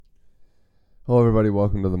Hello, everybody.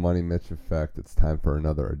 Welcome to the Money Mitch Effect. It's time for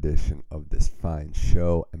another edition of this fine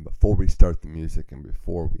show. And before we start the music and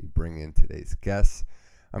before we bring in today's guests,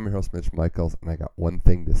 I'm your host, Mitch Michaels, and I got one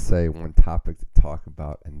thing to say, one topic to talk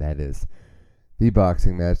about, and that is the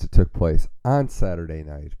boxing match that took place on Saturday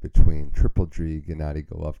night between Triple G, Gennady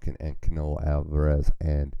Golovkin, and Canelo Alvarez.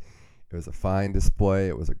 And it was a fine display.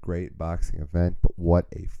 It was a great boxing event, but what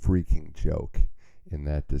a freaking joke in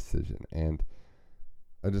that decision. And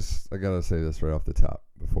I gotta say this right off the top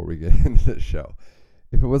before we get into the show.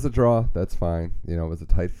 If it was a draw, that's fine. You know, it was a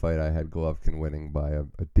tight fight. I had Golovkin winning by a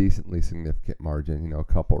decently significant margin, a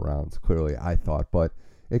couple rounds, clearly, I thought. But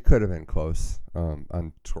it could have been close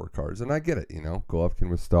on scorecards. And I get it,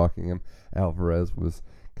 Golovkin was stalking him. Alvarez was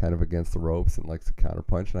kind of against the ropes and likes to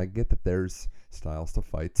counterpunch. And I get that there's styles to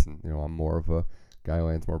fights. And, I'm more of a guy who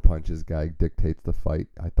lands more punches, guy dictates the fight.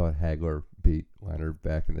 I thought Hagler beat Leonard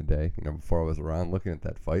back in the day, before I was around looking at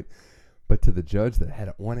that fight. But to the judge that had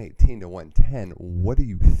it 118 to 110, what are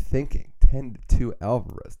you thinking? 10-2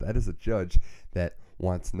 Alvarez. That is a judge that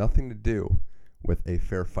wants nothing to do with a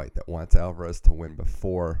fair fight, that wants Alvarez to win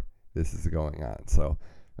before this is going on. So,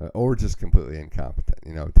 or just completely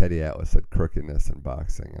incompetent. Teddy Atlas said crookedness in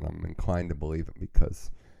boxing, and I'm inclined to believe it because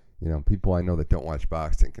people I know that don't watch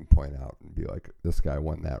boxing can point out and be like, this guy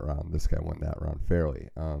won that round, this guy won that round fairly.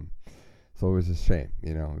 So it was a shame,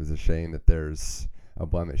 it was a shame that there's a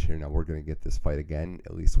blemish here. Now we're going to get this fight again,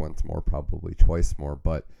 at least once more, probably twice more,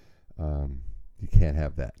 but you can't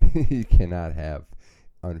have that. You cannot have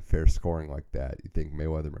unfair scoring like that. You think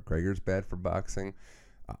Mayweather-McGregor's bad for boxing?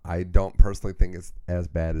 I don't personally think it's as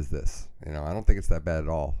bad as this. I don't think it's that bad at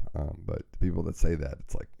all. But the people that say that,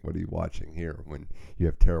 it's like, what are you watching here when you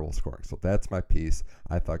have terrible scoring? So that's my piece.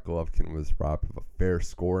 I thought Golovkin was robbed of a fair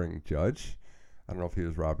scoring judge. I don't know if he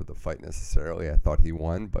was robbed of the fight necessarily. I thought he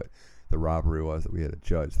won, but the robbery was that we had a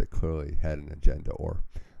judge that clearly had an agenda or,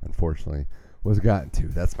 unfortunately, was gotten to.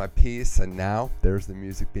 That's my piece. And now there's the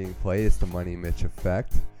music being played. It's the Money Mitch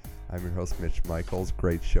Effect. I'm your host, Mitch Michaels.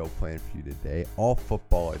 Great show planned for you today. All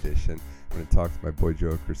football edition. I'm going to talk to my boy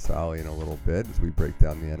Joe Crisali in a little bit as we break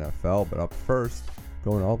down the NFL. But up first,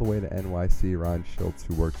 going all the way to NYC, Ron Schultz,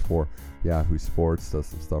 who works for Yahoo Sports, does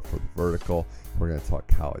some stuff for The Vertical. We're going to talk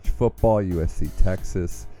college football, USC,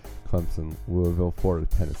 Texas, Clemson, Louisville, Florida,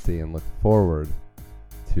 Tennessee, and look forward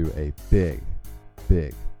to a big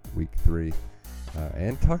week 3.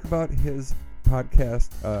 And talk about his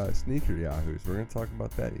podcast, Sneaker Yahoos. We're going to talk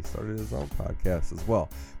about that. He started his own podcast as well.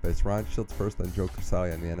 But it's Ron Schultz first on Joe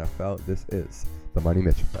Crisali on the NFL. This is the Money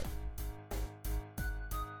Mitch Effect.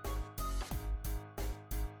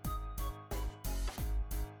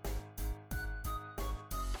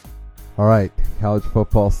 All right, college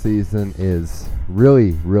football season is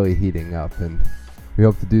really heating up, and we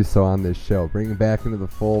hope to do so on this show. Bringing back into the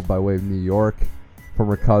fold by way of New York,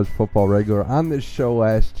 former college football regular on this show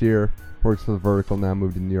last year, works for The Vertical, now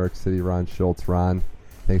moved to New York City, Ron Schultz. Ron,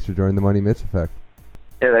 thanks for joining the Money Mitch Effect.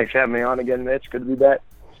 Yeah, thanks for having me on again, Mitch. Good to be back.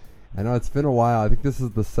 I know it's been a while. I think this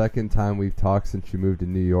is the second time we've talked since you moved to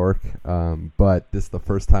New York, but this is the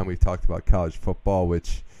first time we've talked about college football,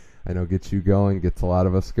 which I know gets you going, gets a lot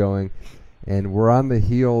of us going. And we're on the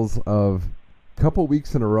heels of a couple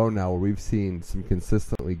weeks in a row now where we've seen some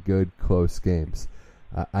consistently good, close games.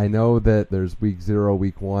 I know that there's week 0,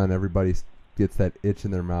 week 1, everybody gets that itch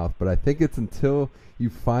in their mouth, but I think it's until you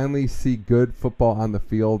finally see good football on the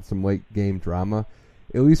field, some late game drama.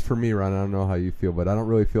 At least for me, Ron, I don't know how you feel, but I don't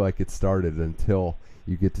really feel like it started until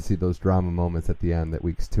you get to see those drama moments at the end that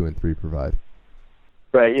weeks 2 and 3 provide.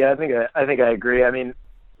 Right, yeah, I think I agree. I mean,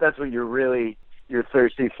 that's what you're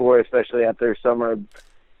thirsty for, especially after summer,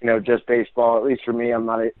 just baseball. At least for me, I'm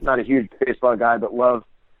not a huge baseball guy, but love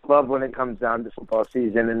when it comes down to football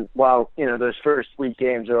season. And while, those first week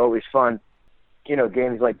games are always fun,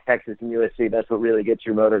 games like Texas and USC, that's what really gets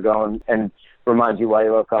your motor going and reminds you why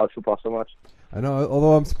you love college football so much. I know,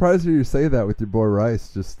 although I'm surprised you say that with your boy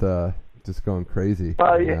Rice just going crazy.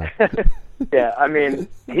 Well, yeah. Yeah, I mean,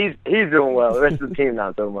 he's doing well. The rest of the team,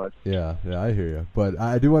 not so much. Yeah, I hear you. But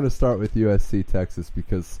I do want to start with USC Texas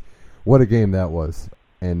because what a game that was.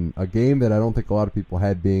 And a game that I don't think a lot of people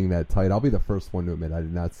had being that tight. I'll be the first one to admit I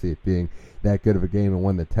did not see it being that good of a game and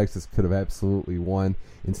one that Texas could have absolutely won.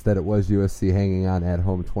 Instead, it was USC hanging on at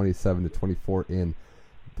home 27-24 in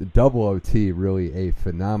the double OT. Really a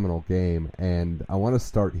phenomenal game. And I want to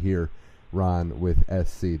start here, Ron, with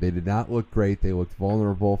SC. They did not look great. They looked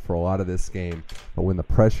vulnerable for a lot of this game. But when the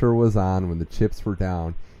pressure was on, when the chips were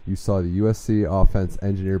down, you saw the USC offense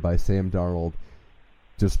engineered by Sam Darnold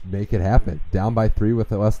just make it happen. Down by 3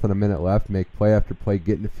 with less than a minute left, make play after play,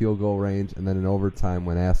 get into field goal range, and then in overtime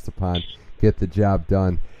when asked upon, get the job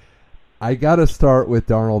done. I got to start with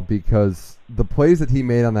Darnold because the plays that he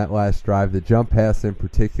made on that last drive, the jump pass in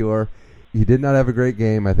particular, he did not have a great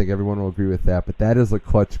game. I think everyone will agree with that. But that is a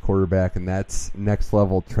clutch quarterback, and that's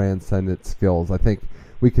next-level transcendent skills. I think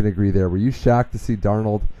we can agree there. Were you shocked to see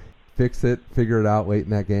Darnold figure it out late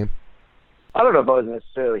in that game? I don't know if I was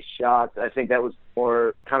necessarily shocked. I think that was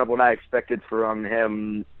more kind of what I expected from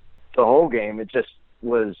him the whole game. It just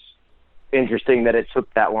was interesting that it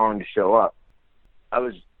took that long to show up. I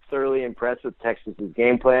was thoroughly impressed with Texas's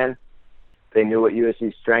game plan. They knew what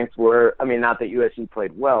USC's strengths were. I mean, not that USC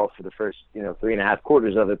played well for the first, 3.5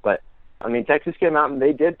 quarters of it, but, I mean, Texas came out and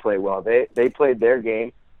they did play well. They played their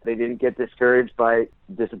game. They didn't get discouraged by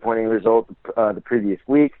disappointing result the previous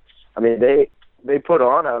week. I mean, they put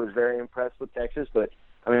on. I was very impressed with Texas, but,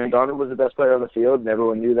 I mean, Darnold was the best player on the field, and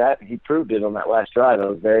everyone knew that, and he proved it on that last drive. I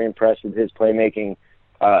was very impressed with his playmaking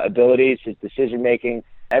abilities, his decision-making.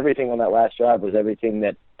 Everything on that last drive was everything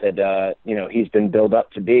that he's been built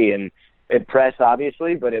up to be, and impressed,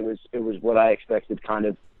 obviously, but it was what I expected kind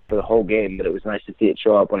of for the whole game, but it was nice to see it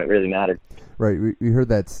show up when it really mattered. Right. We heard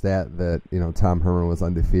that stat that, Tom Herman was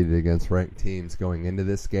undefeated against ranked teams going into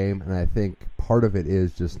this game, and I think part of it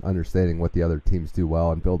is just understanding what the other teams do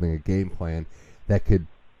well and building a game plan that could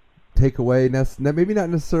take away, maybe not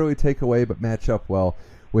necessarily take away, but match up well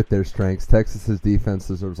with their strengths. Texas's defense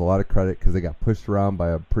deserves a lot of credit because they got pushed around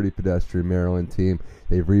by a pretty pedestrian Maryland team.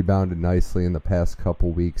 They've rebounded nicely in the past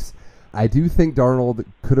couple weeks. I do think Darnold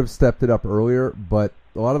could have stepped it up earlier, but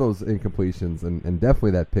a lot of those incompletions and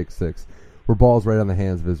definitely that pick six were balls right on the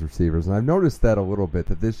hands of his receivers. And I've noticed that a little bit,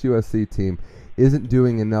 that this USC team isn't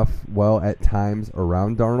doing enough well at times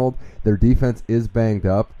around Darnold. Their defense is banged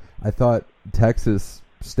up. I thought Texas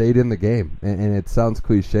stayed in the game, and it sounds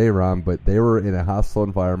cliche, Ron, but they were in a hostile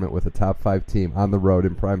environment with a top 5 team on the road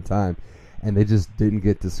in prime time, and they just didn't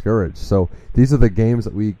get discouraged. So these are the games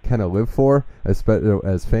that we kind of live for as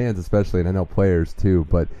fans, especially, and I know players too.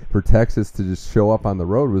 But for Texas to just show up on the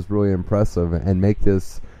road was really impressive and make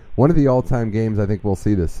this one of the all-time games I think we'll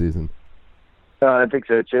see this season. I think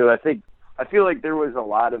so too. I feel like there was a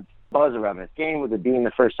lot of buzz around this game with it being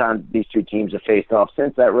the first time these two teams have faced off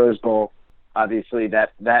since that Rose Bowl. Obviously,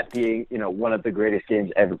 that being one of the greatest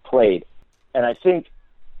games ever played, and I think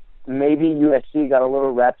maybe USC got a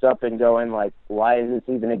little wrapped up in going like, why is this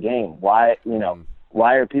even a game? Why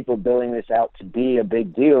are people building this out to be a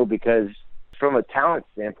big deal? Because from a talent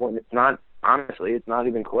standpoint, it's not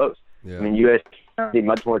even close. Yeah. I mean, USC is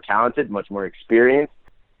much more talented, much more experienced.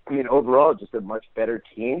 I mean, overall, just a much better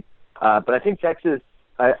team. But I think Texas,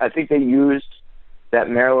 I think they used that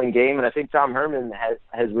Maryland game, and I think Tom Herman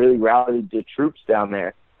has really rallied the troops down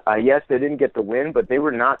there. Yes, they didn't get the win, but they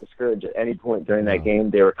were not discouraged at any point during that game.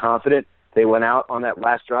 They were confident. They went out on that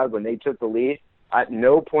last drive when they took the lead. At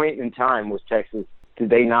no point in time was Texas, did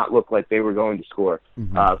they not look like they were going to score.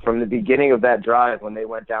 Mm-hmm. From the beginning of that drive when they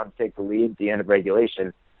went down to take the lead at the end of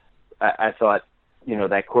regulation, I thought,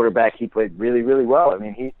 that quarterback, he played really, really well. I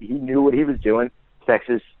mean, he knew what he was doing.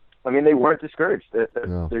 Texas, I mean, they weren't discouraged.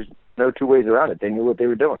 There's no two ways around it. They knew what they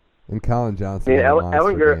were doing. And Colin Johnson. I mean,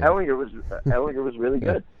 Ellinger was really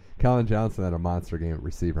good. Colin Johnson had a monster game at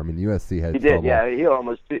receiver. I mean, USC had. He did, yeah. He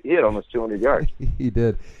had almost 200 yards. He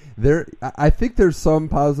did. I think there's some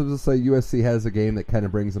positives to say USC has a game that kind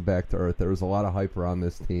of brings them back to earth. There was a lot of hype around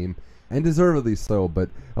this team, and deservedly so. But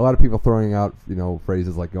a lot of people throwing out,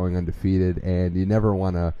 phrases like going undefeated, and you never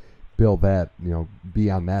want to build that, be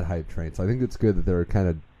on that hype train. So I think it's good that they're kind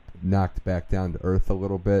of knocked back down to earth a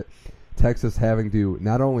little bit. Texas having to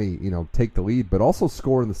not only, take the lead, but also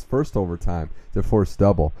score in this first overtime to force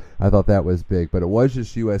double. I thought that was big, but it was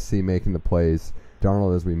just USC making the plays.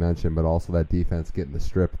 Darnold, as we mentioned, but also that defense getting the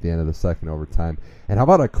strip at the end of the second overtime. And how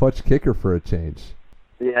about a clutch kicker for a change?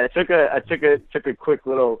 Yeah, I took a quick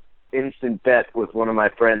little instant bet with one of my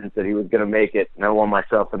friends that he was going to make it, and I won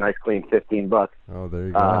myself a nice clean $15. Oh, there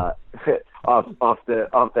you go. off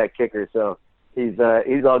that kicker. So he's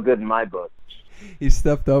all good in my book. He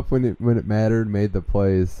stepped up when it mattered, made the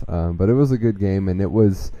plays, but it was a good game, and it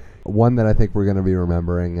was one that I think we're going to be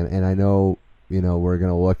remembering. And I know, we're going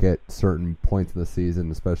to look at certain points in the season,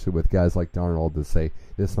 especially with guys like Darnold, to say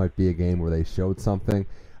this might be a game where they showed something.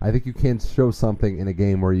 I think you can show something in a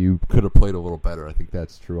game where you could have played a little better. I think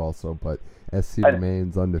that's true also, but SC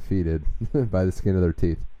remains undefeated by the skin of their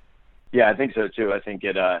teeth. Yeah, I think so too. I think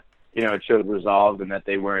it showed resolve and that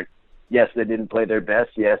they weren't. Yes, they didn't play their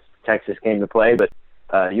best. Yes, Texas came to play, but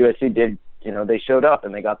USC did. They showed up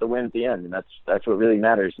and they got the win at the end, and that's what really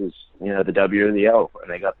matters is the W or the O,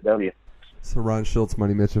 and they got the W. So Ron Schultz,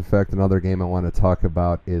 Money Mitch effect. Another game I want to talk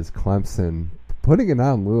about is Clemson putting it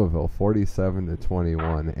on Louisville,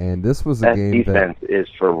 47-21, and this was a game defense is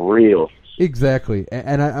for real. Exactly,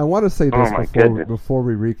 and I want to say this before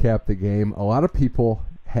we recap the game. A lot of people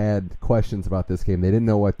had questions about this game. They didn't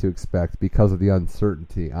know what to expect because of the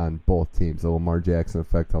uncertainty on both teams. The Lamar Jackson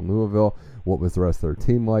effect on Louisville. What was the rest of their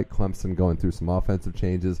team like? Clemson going through some offensive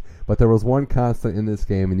changes. But there was one constant in this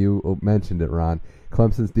game, and you mentioned it, Ron.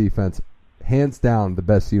 Clemson's defense, hands down, the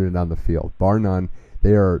best unit on the field, bar none.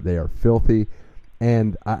 They are filthy.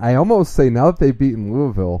 And I almost say now that they've beaten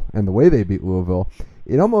Louisville and the way they beat Louisville,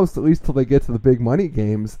 it almost, at least till they get to the big money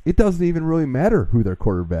games, it doesn't even really matter who their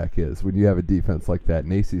quarterback is when you have a defense like that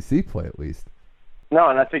in ACC play, at least. No,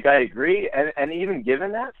 and I think I agree. And even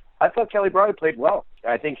given that, I thought Kelly Bryant played well.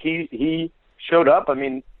 I think he showed up. I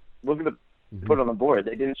mean, look at the put on the board.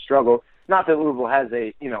 They didn't struggle. Not that Louisville has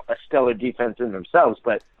a stellar defense in themselves,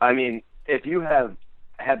 but I mean, if you have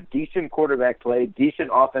decent quarterback play, decent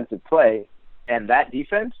offensive play, and that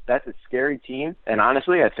defense, that's a scary team. And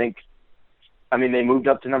honestly, I think they moved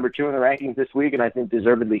up to number 2 in the rankings this week, and I think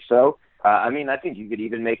deservedly so. I think you could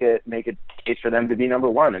even make a case for them to be number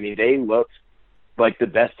 1. I mean, they looked like the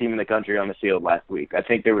best team in the country on the field last week. I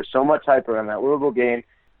think there was so much hype around that Louisville game.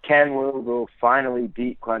 Can Louisville finally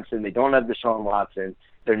beat Clemson? They don't have Deshaun Watson.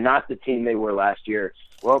 They're not the team they were last year.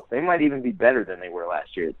 Well, they might even be better than they were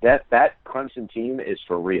last year. That Clemson team is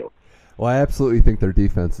for real. Well, I absolutely think their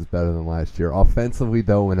defense is better than last year. Offensively,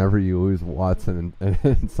 though, whenever you lose Watson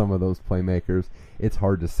and some of those playmakers, it's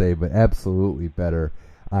hard to say, but absolutely better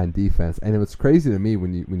on defense. And what's crazy to me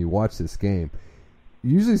when you watch this game,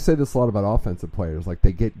 you usually say this a lot about offensive players, like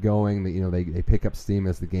they get going, they pick up steam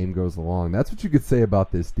as the game goes along. That's what you could say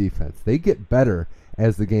about this defense. They get better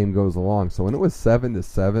as the game goes along. So when it was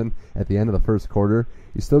 7-7 at the end of the first quarter,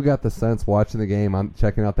 you still got the sense watching the game, I'm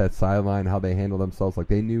checking out that sideline, how they handled themselves, like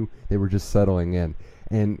they knew they were just settling in.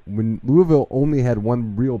 And when Louisville only had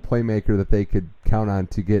one real playmaker that they could count on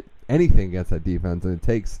to get anything against that defense, and it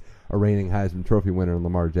takes a reigning Heisman Trophy winner,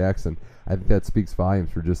 Lamar Jackson, I think that speaks volumes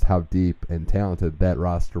for just how deep and talented that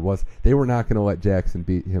roster was. They were not going to let Jackson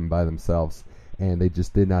beat him by themselves, and they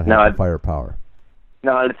just did not have the firepower.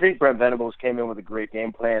 No, I think Brent Venables came in with a great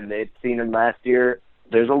game plan. They'd seen him last year.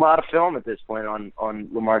 There's a lot of film at this point on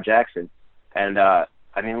Lamar Jackson. And,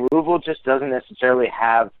 Louisville just doesn't necessarily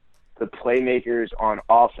have the playmakers on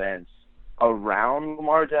offense around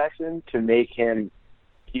Lamar Jackson to make him,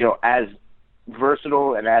 as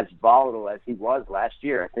versatile and as volatile as he was last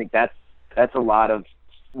year. I think that's a lot of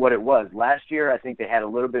what it was. Last year, I think they had a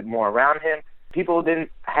little bit more around him. People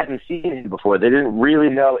hadn't seen him before. They didn't really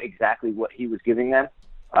know exactly what he was giving them.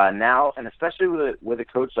 Now, and especially with a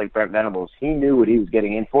coach like Brent Venables, he knew what he was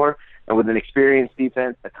getting in for. And with an experienced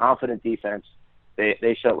defense, a confident defense,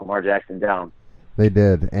 they shut Lamar Jackson down. They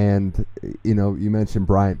did. And, you mentioned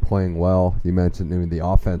Bryant playing well. You mentioned the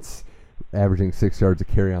offense averaging 6 yards a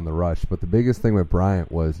carry on the rush. But the biggest thing with Bryant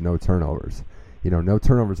was no turnovers. No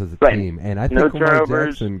turnovers as a team. And I think Lamar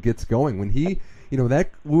Jackson gets going. When he,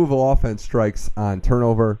 that Louisville offense strikes on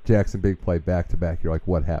turnover, Jackson big play back-to-back, you're like,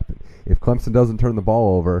 what happened? If Clemson doesn't turn the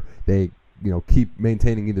ball over, they keep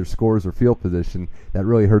maintaining either scores or field position, that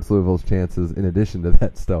really hurts Louisville's chances in addition to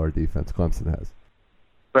that stellar defense Clemson has.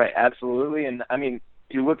 Right, absolutely. And,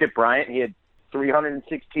 you look at Bryant, he had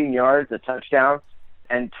 316 yards, a touchdown,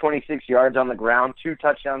 and 26 yards on the ground, 2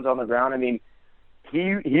 touchdowns on the ground.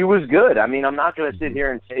 He was good. I'm not going to sit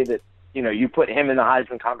here and say that, you put him in the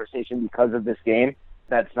Heisman conversation because of this game.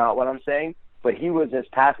 That's not what I'm saying. But he was as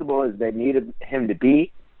passable as they needed him to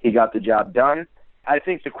be. He got the job done. I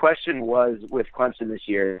think the question was with Clemson this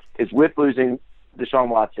year is with losing Deshaun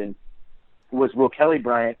Watson, will Kelly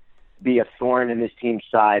Bryant be a thorn in this team's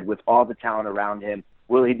side with all the talent around him?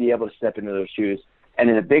 Will he be able to step into those shoes? And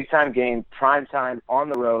in a big-time game, prime time, on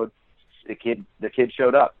the road, the kid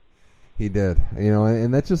showed up. He did.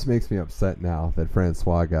 And that just makes me upset now that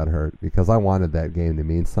Francois got hurt because I wanted that game to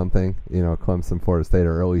mean something. Clemson, Florida State,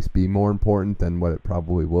 or at least be more important than what it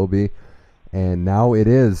probably will be. And now it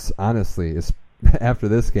is, honestly, after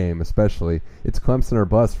this game especially, it's Clemson or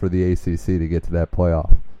bust for the ACC to get to that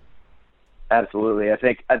playoff. Absolutely. I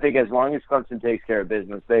think as long as Clemson takes care of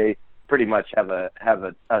business, they pretty much have a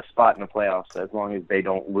spot in the playoffs as long as they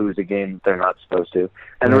don't lose a game that they're not supposed to.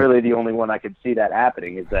 And really the only one I could see that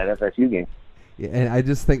happening is that FSU game. Yeah, and I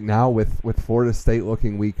just think now with Florida State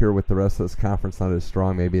looking weaker, with the rest of this conference not as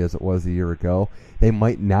strong maybe as it was a year ago, they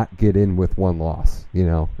might not get in with one loss.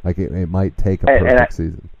 It might take a perfect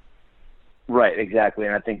season. Right, exactly.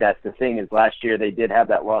 And I think that's the thing is last year they did have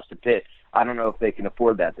that loss to Pitt. I don't know if they can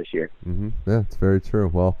afford that this year. Mm-hmm. Yeah, it's very true.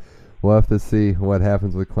 Well, we'll have to see what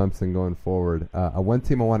happens with Clemson going forward. One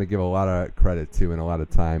team I want to give a lot of credit to and a lot of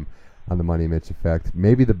time on the Money Mitch Effect.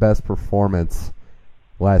 Maybe the best performance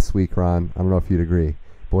last week, Ron. I don't know if you'd agree,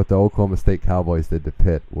 but what the Oklahoma State Cowboys did to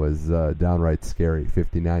Pitt was downright scary.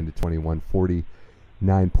 59-21,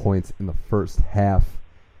 49 points in the first half.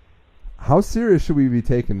 How serious should we be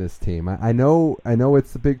taking this team? I know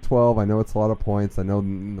it's the Big 12. I know it's a lot of points. I know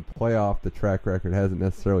in the playoff the track record hasn't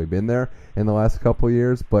necessarily been there in the last couple of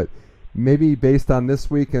years, but maybe based on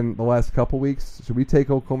this week and the last couple of weeks, should we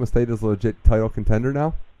take Oklahoma State as a legit title contender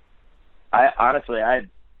now? I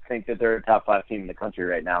think that they're a top 5 team in the country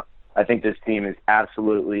right now. I think this team is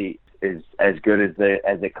absolutely as good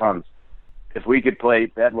as it comes. If we could play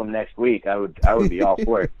Bedlam next week, I would be all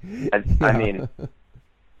for it. I mean,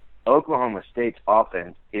 Oklahoma State's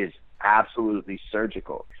offense is absolutely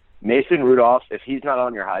surgical. Mason Rudolph, if he's not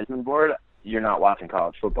on your Heisman board, you're not watching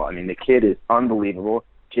college football. I mean, the kid is unbelievable.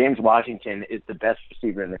 James Washington is the best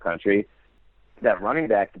receiver in the country. That running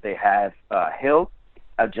back that they have, Hill,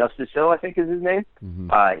 Justice Hill, I think is his name.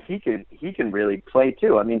 Mm-hmm. He can really play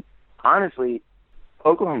too. I mean, honestly,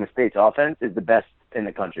 Oklahoma State's offense is the best in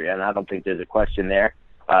the country, and I don't think there's a question there.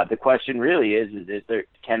 The question really is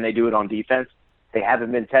can they do it on defense? They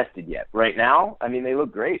haven't been tested yet. Right now, I mean, they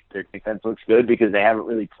look great. Their defense looks good because they haven't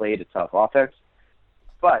really played a tough offense.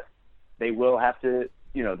 But they will have to,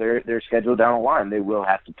 their schedule down the line, they will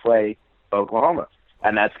have to play Oklahoma.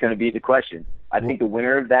 And that's going to be the question. I think the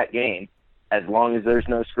winner of that game, as long as there's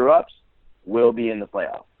no screw-ups, will be in the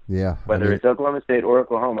playoff. Yeah. Whether it's Oklahoma State or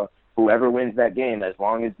Oklahoma, whoever wins that game, as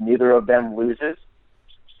long as neither of them loses,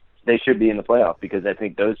 they should be in the playoff because I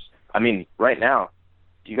think right now,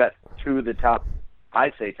 you got two of the top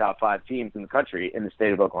 5 teams in the country in the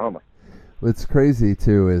state of Oklahoma. What's crazy,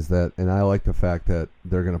 too, is that, and I like the fact that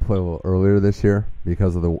they're going to play a little earlier this year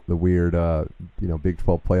because of the weird, Big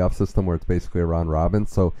 12 playoff system where it's basically a round robin.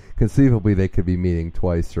 So conceivably they could be meeting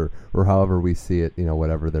twice or however we see it,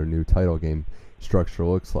 whatever their new title game structure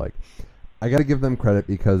looks like. I got to give them credit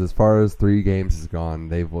because as far as 3 games has gone,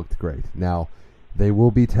 they've looked great. Now, they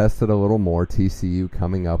will be tested a little more. TCU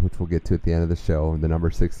coming up, which we'll get to at the end of the show, the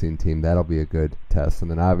number 16 team. That'll be a good test.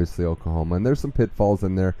 And then obviously Oklahoma. And there's some pitfalls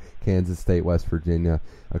in there. Kansas State, West Virginia,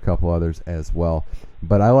 a couple others as well.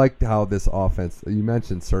 But I like how this offense, you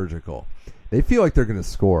mentioned surgical. They feel like they're going to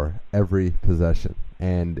score every possession.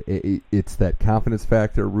 And it's that confidence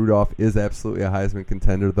factor. Rudolph is absolutely a Heisman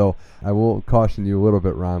contender, though I will caution you a little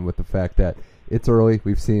bit, Ron, with the fact that it's early.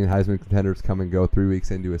 We've seen Heisman contenders come and go 3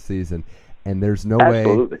 weeks into a season. And there's no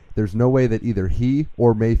way that either he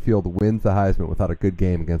or Mayfield wins the Heisman without a good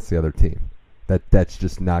game against the other team. That's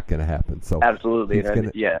just not going to happen. So absolutely,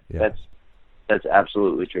 that's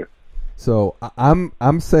absolutely true. So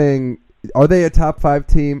I'm saying, are they a top 5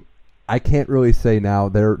 team? I can't really say now.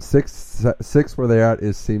 They're six where they're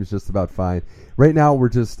at seems just about fine. Right now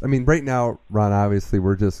Ron, obviously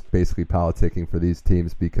we're just basically politicking for these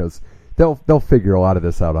teams because they'll figure a lot of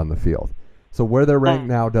this out on the field. So where they're ranked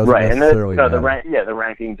now doesn't necessarily matter. The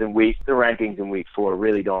rankings in week 4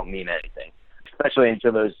 really don't mean anything, especially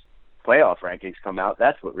until those playoff rankings come out.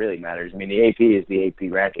 That's what really matters. I mean, the AP is the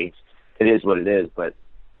AP rankings. It is what it is, but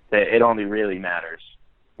it only really matters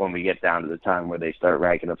when we get down to the time where they start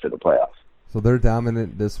ranking up for the playoffs. So they're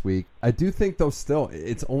dominant this week. I do think, though, still,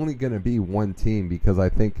 it's only going to be one team because I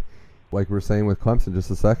think, like we were saying with Clemson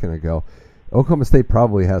just a second ago, Oklahoma State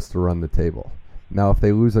probably has to run the table. Now, if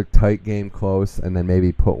they lose a tight game close and then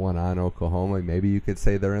maybe put one on Oklahoma, maybe you could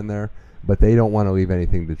say they're in there, but they don't want to leave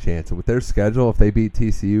anything to chance. And with their schedule, if they beat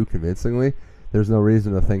TCU convincingly, there's no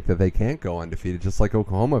reason to think that they can't go undefeated, just like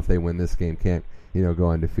Oklahoma, if they win this game, can't go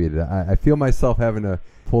undefeated. I feel myself having to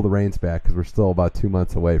pull the reins back because we're still about 2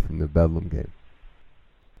 months away from the Bedlam game.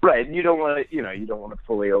 Right, and you don't want to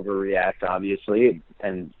fully overreact, obviously.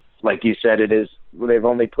 And like you said, they've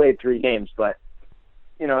only played 3 games, but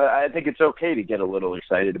I think it's okay to get a little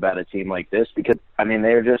excited about a team like this because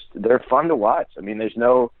they're fun to watch. I mean, there's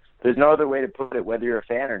no other way to put it. Whether you're a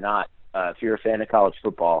fan or not, if you're a fan of college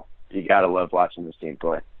football, you gotta love watching this team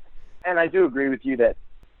play. And I do agree with you that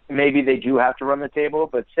maybe they do have to run the table,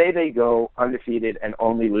 but say they go undefeated and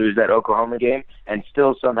only lose that Oklahoma game and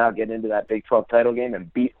still somehow get into that Big 12 title game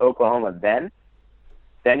and beat Oklahoma, then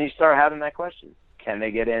you start having that question: can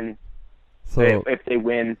they get in? So if they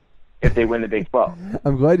win the Big 12.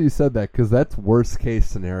 I'm glad you said that because that's worst case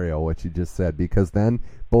scenario, what you just said, because then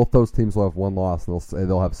both those teams will have one loss and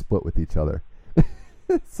they'll have split with each other.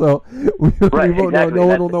 So we won't know, no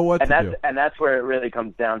one will know what to do. And that's where it really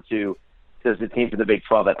comes down to, does the team from the Big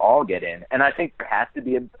 12 at all get in? And I think there has to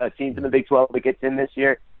be a team from the Big 12 that gets in this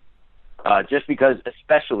year,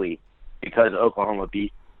 especially because Oklahoma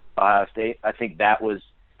beat Ohio State. I think that was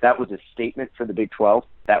a statement for the Big 12.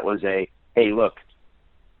 That was hey, look,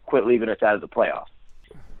 quit leaving us out of the playoffs.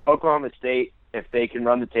 Oklahoma State, if they can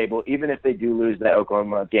run the table, even if they do lose that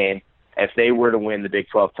Oklahoma game, if they were to win the Big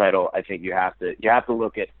 12 title, I think you have to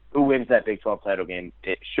look at who wins that Big 12 title game.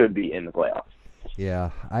 It should be in the playoffs. Yeah,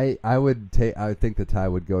 I would think the tie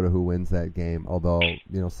would go to who wins that game. Although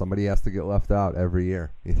somebody has to get left out every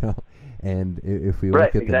year, And if we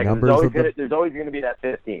look at the numbers, there's always going to be that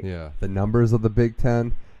 15. Yeah, the numbers of the Big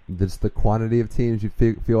Ten, just the quantity of teams you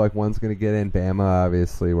feel like one's going to get in. Bama,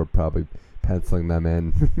 obviously, we're probably penciling them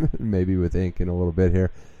in, maybe with ink in a little bit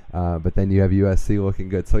here. But then you have USC looking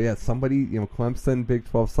good. So yeah, somebody, Clemson, Big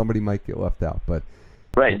 12, somebody might get left out, but.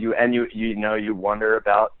 Right, you wonder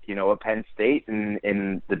about a Penn State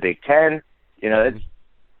in the Big Ten.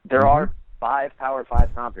 There are 5 Power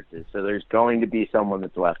 5 conferences, so there's going to be someone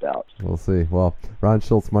that's left out. We'll see. Well, Ron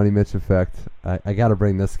Schultz, Money Mitch effect. I got to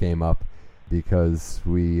bring this game up because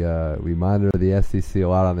we monitor the SEC a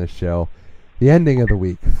lot on this show. The ending of the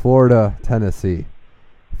week, Florida, Tennessee.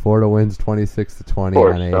 Florida wins 26-20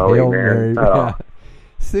 on a Hail Mary.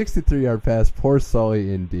 63-yard pass. Poor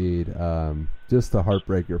Sully indeed. Just a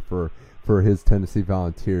heartbreaker for his Tennessee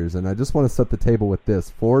Volunteers. And I just want to set the table with this.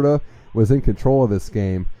 Florida was in control of this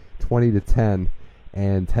game, 20-10,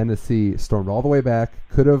 and Tennessee stormed all the way back.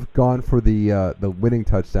 Could have gone for the winning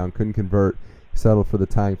touchdown, couldn't convert, settled for the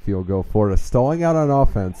tying field goal. Florida stalling out on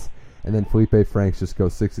offense, and then Felipe Franks just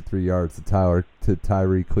goes 63 yards to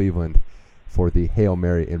Tyree Cleveland for the Hail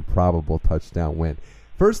Mary improbable touchdown win.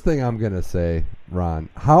 First thing I'm going to say, Ron,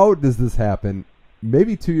 how does this happen?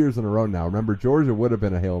 Maybe 2 years in a row now. Remember, Georgia would have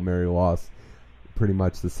been a Hail Mary loss, pretty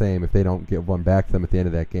much the same if they don't get one back to them at the end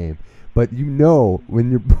of that game. But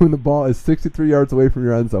when the ball is 63 yards away from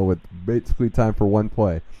your end zone with basically time for one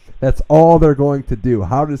play, that's all they're going to do.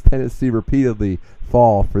 How does Tennessee repeatedly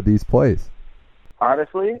fall for these plays?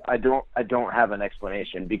 Honestly, I don't have an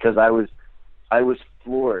explanation because I was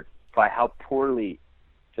floored by how poorly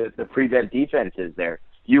the prevent defense is there.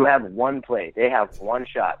 You have one play. They have one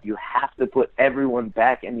shot. You have to put everyone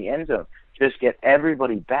back in the end zone. Just get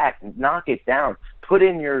everybody back. Knock it down. Put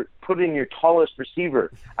in your tallest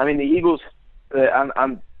receiver. I mean, the Eagles.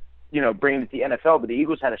 I'm bringing it to the NFL, but the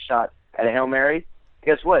Eagles had a shot at a Hail Mary.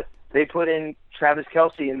 Guess what? They put in Travis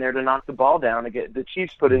Kelce in there to knock the ball down. The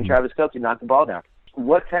Chiefs put in Travis Kelce to knock the ball down.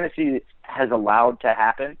 What Tennessee has allowed to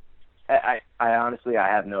happen, I honestly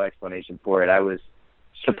have no explanation for it. I was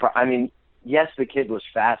surprised. I mean, yes, the kid was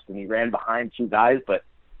fast and he ran behind 2 guys, but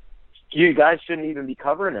you guys shouldn't even be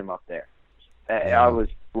covering him up there. I was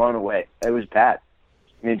blown away. It was bad.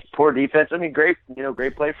 I mean, poor defense. I mean, great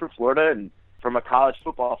play for Florida, and from a college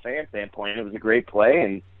football fan standpoint, it was a great play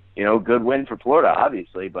and good win for Florida,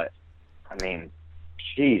 obviously. But I mean,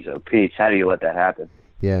 geez, oh Pete, how do you let that happen?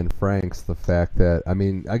 Yeah, and Franks, the fact that, I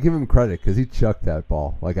mean, I give him credit because he chucked that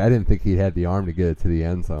ball. Like, I didn't think he had the arm to get it to the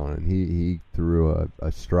end zone, and he threw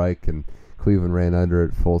a strike, and Cleveland ran under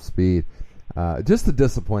it full speed. Just a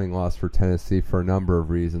disappointing loss for Tennessee for a number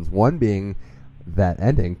of reasons. One being that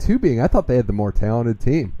ending. 2 being I thought they had the more talented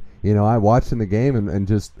team. I watched in the game and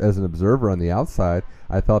just as an observer on the outside,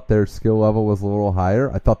 I thought their skill level was a little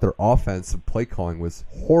higher. I thought their offensive play calling was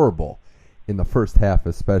horrible in the first half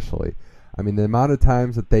especially. I mean, the amount of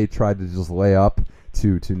times that they tried to just lay up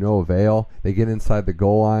to no avail, they get inside the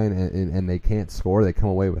goal line and they can't score. They come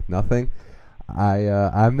away with nothing.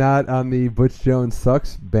 I'm not on the Butch Jones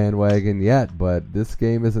sucks bandwagon yet, but this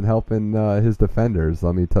game isn't helping his defenders.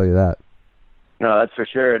 Let me tell you that. No, that's for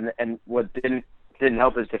sure. And what didn't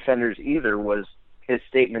help his defenders either was his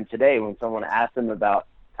statement today when someone asked him about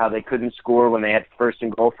how they couldn't score when they had first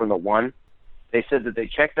and goal from the 1. They said that they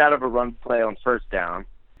checked out of a run play on first down.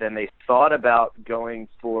 Then they thought about going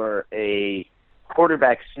for a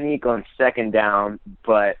quarterback sneak on second down,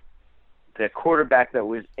 but the quarterback that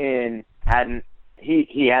was in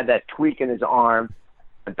he had that tweak in his arm.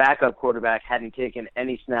 The backup quarterback hadn't taken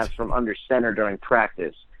any snaps from under center during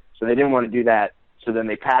practice, so they didn't want to do that. So then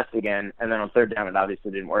they passed again, and then on third down it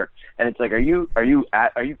obviously didn't work. And it's like, are you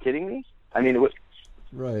kidding me? I mean,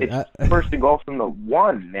 right. It's first and goal from the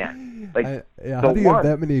 1, man. Like, how do you have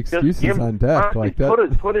that many excuses on deck like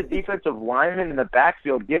that? Put a defensive lineman in the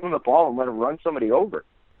backfield, give him the ball, and let him run somebody over.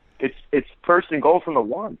 It's first and goal from the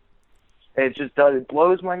 1. It just does. It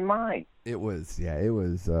blows my mind. It was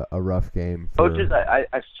a rough game. Coaches, I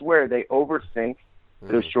swear, they overthink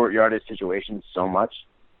those short yardage situations so much.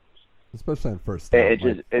 Especially on first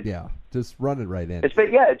down. Just run it right in.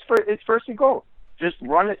 It's first and goal. Just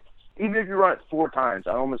run it. Even if you run it 4 times,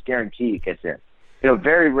 I almost guarantee it gets in.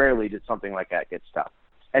 Very rarely did something like that get stopped.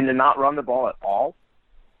 And to not run the ball at all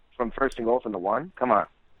from first and goal from the 1, come on.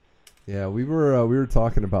 Yeah, we were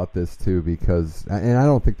talking about this too because, and I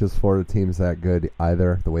don't think this Florida team's that good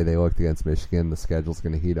either. The way they looked against Michigan, the schedule's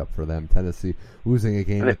going to heat up for them. Tennessee losing a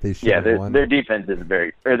game that they should have won. Their defense isn't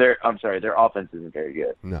very, or their offense isn't very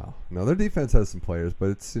good. No, their defense has some players, but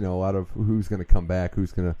it's a lot of who's going to come back,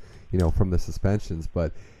 who's going to from the suspensions.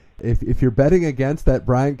 But if you're betting against that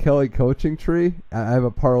Brian Kelly coaching tree, I have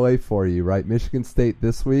a parlay for you. Right, Michigan State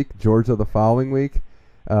this week, Georgia the following week.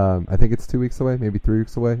 I think it's 2 weeks away, maybe 3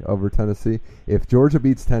 weeks away over Tennessee. If Georgia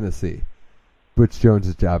beats Tennessee, Butch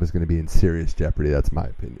Jones' job is going to be in serious jeopardy. That's my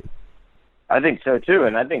opinion. I think so too,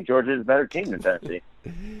 and I think Georgia is a better team than Tennessee.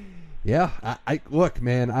 Yeah, I look,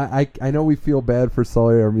 man. I know we feel bad for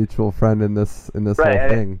Sully, our mutual friend, in this right, whole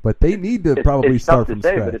thing, but they need to probably start from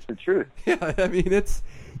scratch. But it's the truth. Yeah, I mean,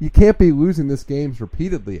 you can't be losing this games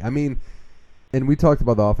repeatedly. I mean. And we talked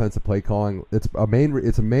about the offensive play calling. It's a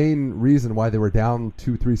main reason why they were down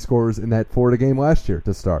 2-3 scores in that Florida game last year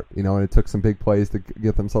to start. And it took some big plays to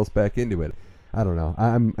get themselves back into it. I don't know.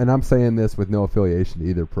 I'm saying this with no affiliation to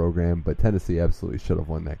either program, but Tennessee absolutely should have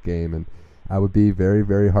won that game, and I would be very,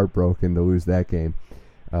 very heartbroken to lose that game,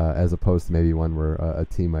 as opposed to maybe one where a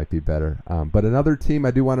team might be better. But another team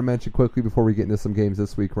I do want to mention quickly before we get into some games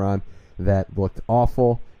this week, Ron, that looked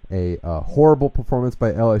awful. A horrible performance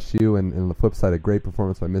by LSU, and on the flip side, a great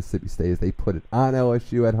performance by Mississippi State as they put it on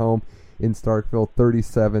LSU at home in Starkville,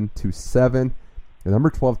 37-7. The number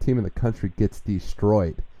 12 team in the country gets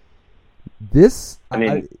destroyed.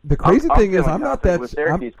 The crazy thing is, I'm not that. With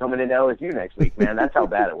Syracuse coming into LSU next week, man. That's how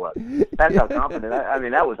bad it was. That's how confident.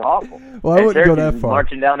 That was awful. Well, I wouldn't go that far.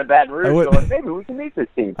 Marching down to Baton Rouge, going, maybe we can beat this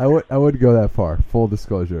team. I wouldn't go that far. Full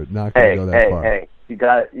disclosure, not going to go that far. Hey, you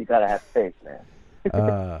gotta have faith, man.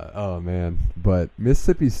 Oh man, but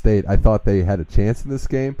Mississippi State, I thought they had a chance in this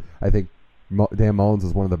game. I think Dan Mullins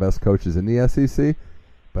is one of the best coaches in the SEC,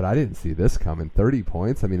 but I didn't see this coming. 30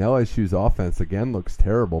 points. I mean, LSU's offense again looks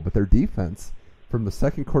terrible, but their defense from the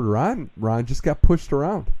second quarter on, Ron, just got pushed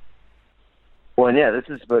around. Well, and yeah, this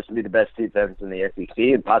is supposed to be the best defense in the SEC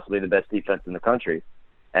and possibly the best defense in the country,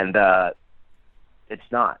 and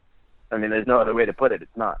it's not. I mean, there's no other way to put it.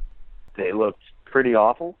 It's not. They looked pretty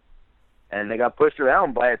awful. And they got pushed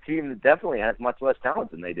around by a team that definitely has much less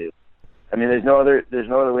talent than they do. I mean, there's no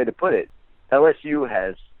other way to put it. LSU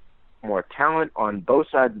has more talent on both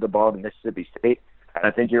sides of the ball than Mississippi State, and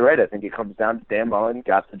I think you're right. I think it comes down to Dan Mullen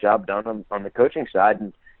got the job done on the coaching side,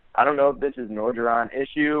 and I don't know if this is an Orgeron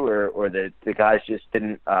issue or the guys just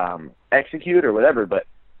didn't execute or whatever, but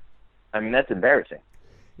I mean that's embarrassing.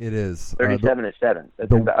 It is 37-7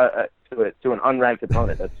 to an unranked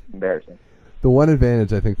opponent. That's embarrassing. The one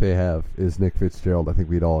advantage I think they have is Nick Fitzgerald. I think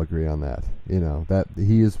we'd all agree on that. That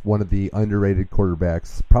he is one of the underrated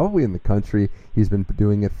quarterbacks probably in the country. He's been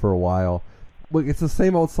doing it for a while. Look, it's the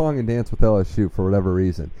same old song and dance with LSU for whatever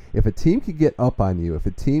reason. If a team can get up on you, if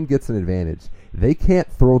a team gets an advantage, they can't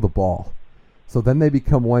throw the ball. So then they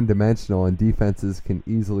become one-dimensional, and defenses can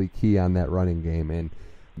easily key on that running game. And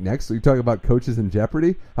next, we talk about coaches in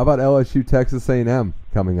jeopardy. How about LSU Texas A&M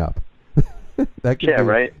coming up? That could be,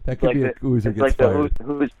 right. That could be a Hoosier gets fired.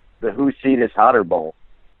 The whose seat is hotter bowl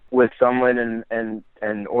with Sumlin and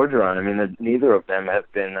Orgeron. I mean, neither of them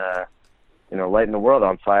have been lighting the world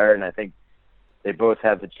on fire, and I think they both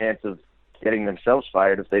have the chance of getting themselves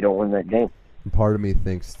fired if they don't win that game. And part of me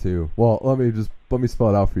thinks too. Well, let me spell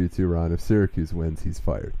it out for you too, Ron. If Syracuse wins, he's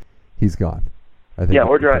fired. He's gone. I think.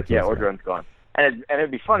 Orgeron's gone. And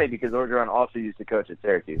it'd be funny because Orgeron also used to coach at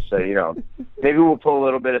Syracuse. So, maybe we'll pull a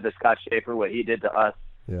little bit of the Scott Schaefer, what he did to us,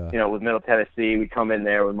 with Middle Tennessee. We come in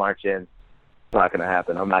there, we march in. It's not going to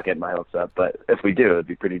happen. I'm not getting my hopes up. But if we do, it'd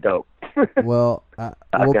be pretty dope. Well, not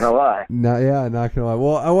going to lie. Not going to lie.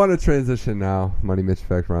 Well, I want to transition now, Money Mitch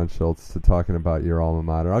Effect, Ron Schultz, to talking about your alma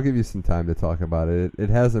mater. I'll give you some time to talk about it. It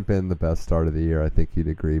hasn't been the best start of the year. I think you'd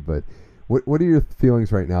agree, but what are your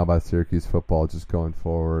feelings right now about Syracuse football just going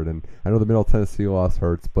forward? And I know the Middle Tennessee loss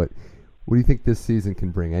hurts, but what do you think this season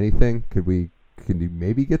can bring? Anything? Can you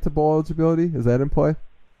maybe get to bowl eligibility? Is that in play?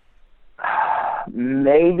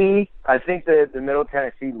 Maybe. I think that the Middle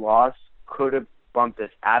Tennessee loss could have bumped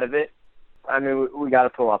us out of it. I mean, we got to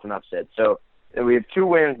pull off an upset. So we have 2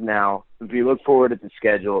 wins now. If we look forward at the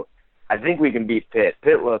schedule, I think we can beat Pitt.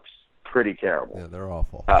 Pitt looks pretty terrible. Yeah, they're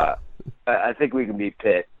awful. I think we can beat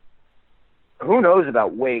Pitt. Who knows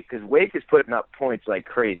about Wake? Because Wake is putting up points like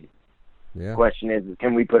crazy. Yeah. The question is,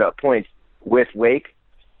 can we put up points with Wake?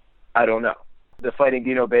 I don't know. The Fighting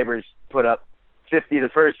Dino Babers put up 50 the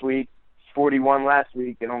first week, 41 last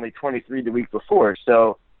week, and only 23 the week before.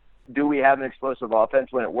 So do we have an explosive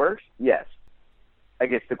offense when it works? Yes. I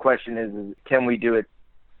guess the question is can we do it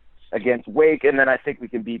against Wake? And then I think we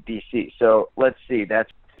can beat BC. So let's see.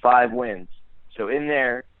 That's 5 wins. So in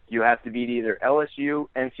there, you have to beat either LSU,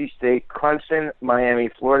 NC State, Clemson, Miami,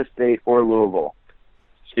 Florida State, or Louisville.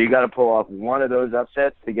 So you got to pull off one of those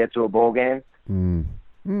upsets to get to a bowl game.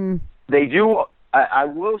 They do. I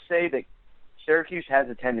will say that Syracuse has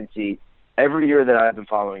a tendency every year that I've been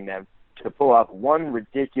following them to pull off one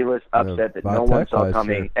ridiculous upset that no one saw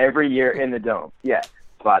coming every year in the Dome. Yeah,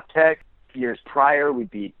 Va Tech. Years prior, we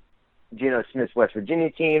beat Geno Smith's West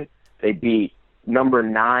Virginia team. They beat number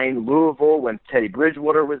 9 Louisville when Teddy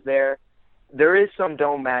Bridgewater was there. There is some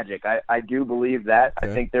Dome magic. I do believe that.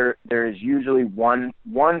 Okay. I think there is usually one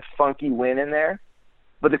funky win in there.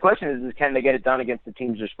 But the question is can they get it done against the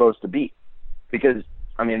teams they're supposed to beat? Because,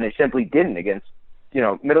 I mean, they simply didn't against,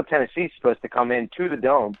 Middle Tennessee's supposed to come in to the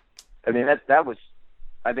Dome. I mean, that was,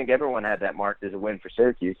 I think everyone had that marked as a win for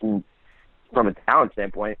Syracuse. And from a talent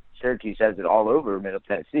standpoint, Syracuse has it all over Middle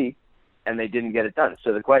Tennessee, and they didn't get it done.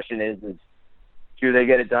 So the question is do they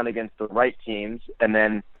get it done against the right teams? And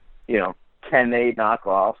then, can they knock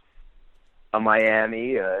off a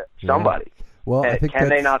Miami, somebody? Yeah. Well, I think can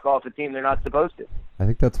they knock off a team they're not supposed to? I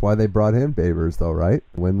think that's why they brought in Babers, though, right?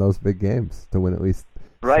 Win those big games to win at least.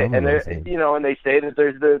 Right, and they're and they say that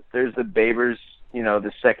there's the Babers,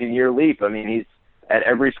 the second year leap. I mean, he's at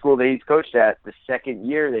every school that he's coached at. The second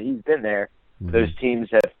year that he's been there, those teams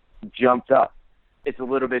have jumped up. It's a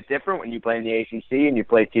little bit different when you play in the ACC and you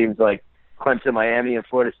play teams like Clemson, Miami, and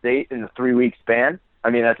Florida State in a 3-week span. I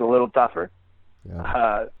mean, that's a little tougher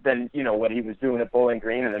than what he was doing at Bowling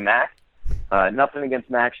Green and the MAC. Nothing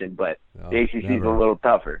against Maction, but the ACC is a little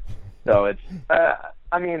tougher. So it's,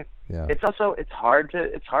 it's hard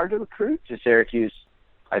to recruit to Syracuse,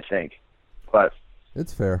 I think. But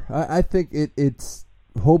it's fair. I think it's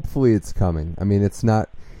hopefully it's coming. I mean, it's not.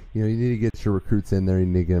 You need to get your recruits in there. You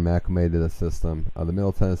need to get them acclimated to the system. The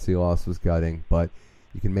Middle Tennessee loss was gutting, but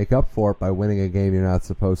you can make up for it by winning a game you're not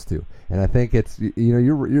supposed to. And I think it's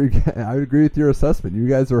you're I would agree with your assessment. You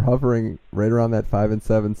guys are hovering right around that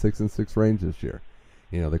 5-7, 6-6 range this year.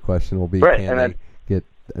 The question will be can they get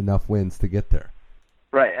enough wins to get there?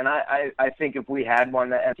 Right, and I think if we had won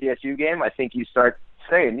that MTSU game, I think you start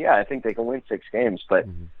saying, I think they can win 6 games. But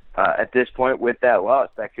at this point, with that loss,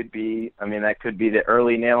 that could be the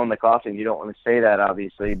early nail in the coffin. You don't want to say that,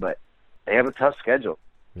 obviously, but they have a tough schedule.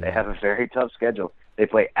 Yeah. They have a very tough schedule. They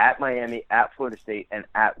play at Miami, at Florida State, and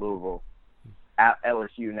at Louisville, at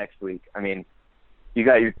LSU next week. I mean, you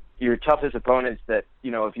got your toughest opponents that,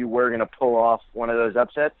 if you were going to pull off one of those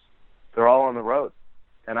upsets, they're all on the road.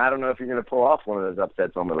 And I don't know if you're going to pull off one of those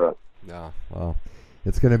upsets on the road. No. Well,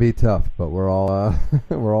 it's going to be tough, but we're all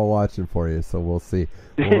we're all watching for you, so we'll see.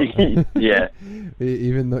 Yeah.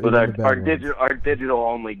 Even though with our digital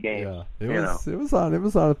only game. Yeah. It was on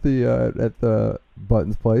at the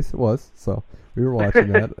Buttons place. It was. So we were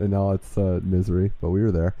watching that, and now it's misery, but we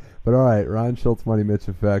were there. But all right, Ron Schultz, Money Mitch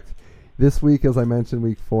Effect. This week, as I mentioned,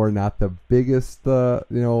 week 4, not the biggest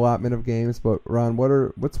allotment of games, but Ron,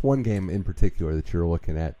 what's one game in particular that you're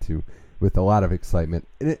looking at with a lot of excitement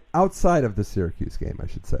outside of the Syracuse game, I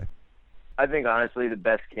should say? I think honestly the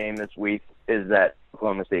best game this week is that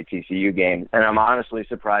Oklahoma State TCU game, and I'm honestly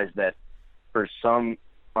surprised that for some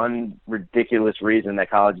ridiculous reason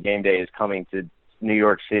that College Game Day is coming to New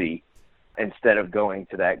York City instead of going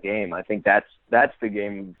to that game. I think that's the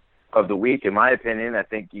game of the week, in my opinion. I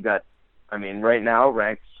think you got, right now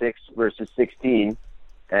ranked 6 versus 16,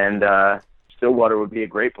 and Stillwater would be a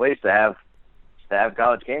great place to have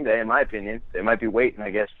College Game Day, in my opinion. They might be waiting, I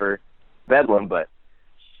guess, for Bedlam, but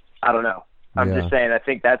I don't know. I'm just saying. I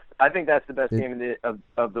think that's the best game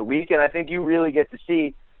of the week, and I think you really get to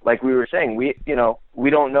see, like we were saying, we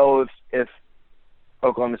don't know if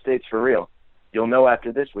Oklahoma State's for real. You'll know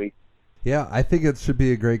after this week. Yeah, I think it should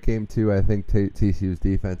be a great game too. I think TCU's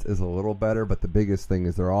defense is a little better, but the biggest thing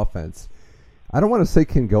is their offense. I don't want to say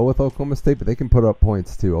can go with Oklahoma State, but they can put up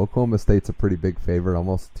points too. Oklahoma State's a pretty big favorite,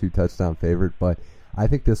 almost 2-touchdown favorite, but I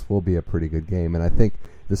think this will be a pretty good game. And I think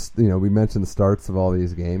this, we mentioned the starts of all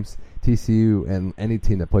these games. TCU and any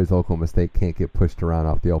team that plays Oklahoma State can't get pushed around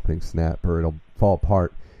off the opening snap, or it'll fall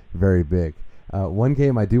apart very big. One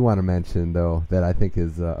game I do want to mention, though, that I think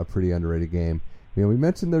is a pretty underrated game. We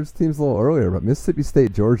mentioned those teams a little earlier, but Mississippi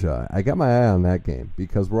State, Georgia, I got my eye on that game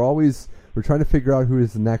because we're trying to figure out who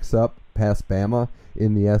is next up past Bama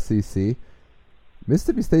in the SEC.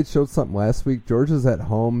 Mississippi State showed something last week. Georgia's at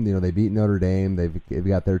home. They beat Notre Dame. They've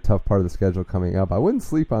got their tough part of the schedule coming up. I wouldn't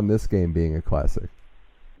sleep on this game being a classic.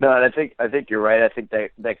 No, I think you're right. I think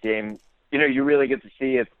that game, you really get to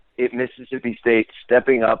see if Mississippi State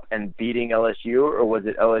stepping up and beating LSU, or was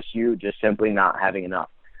it LSU just simply not having enough?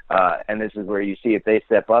 And this is where you see if they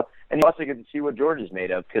step up. And you also get to see what Georgia's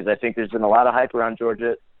made of, because I think there's been a lot of hype around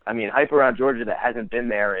Georgia I mean, hype around Georgia that hasn't been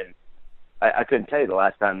there, and I couldn't tell you the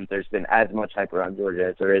last time there's been as much hype around Georgia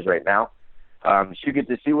as there is right now. So you get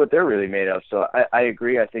to see what they're really made of. So I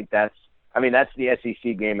agree. I think that's the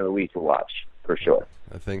SEC game of the week to watch for sure.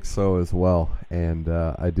 I think so as well. And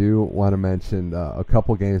I do want to mention a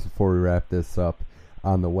couple games before we wrap this up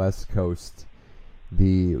on the West Coast.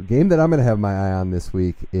 The game that I'm going to have my eye on this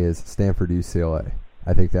week is Stanford-UCLA.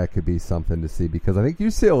 I think that could be something to see because I think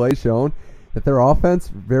UCLA shown that their offense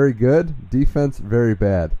very good, defense very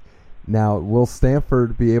bad. Now, will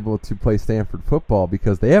Stanford be able to play Stanford football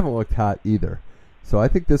because they haven't looked hot either? So I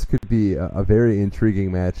think this could be a very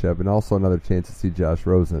intriguing matchup and also another chance to see Josh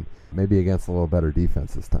Rosen, maybe against a little better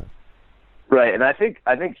defense this time. Right, and I think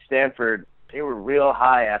Stanford, they were real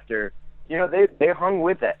high after, they hung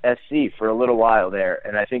with the SC for a little while there,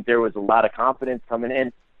 and I think there was a lot of confidence coming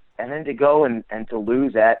in, and then to go and to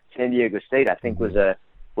lose at San Diego State, I think was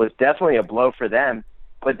definitely a blow for them.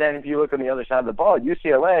 But then if you look on the other side of the ball,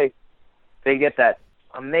 UCLA, they get that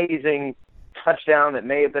amazing touchdown that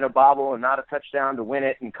may have been a bobble and not a touchdown to win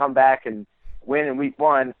it and come back and win in week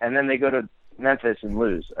 1, and then they go to Memphis and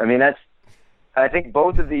lose. I mean, I think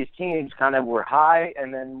both of these teams kind of were high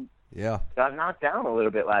and then got knocked down a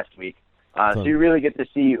little bit last week. So you really get to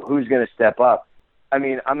see who's going to step up. I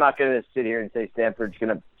mean, I'm not going to sit here and say Stanford's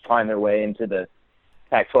going to find their way into the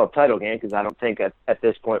Pac-12 title game because I don't think at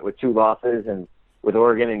this point with 2 losses and with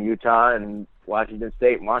Oregon and Utah and Washington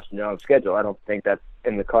State and Washington on schedule, I don't think that's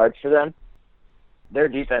in the cards for them. Their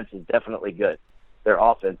defense is definitely good. Their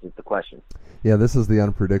offense is the question. Yeah, this is the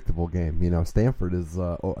unpredictable game. Stanford is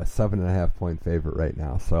a 7.5-point favorite right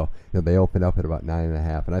now, so they open up at about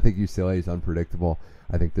 9.5, and I think UCLA is unpredictable.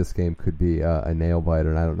 I think this game could be a nail biter,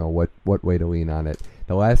 and I don't know what way to lean on it.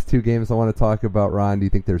 The last 2 games I want to talk about, Ron. Do you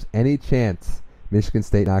think there's any chance Michigan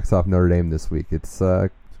State knocks off Notre Dame this week? It's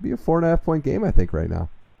to be a 4.5-point game, I think, right now.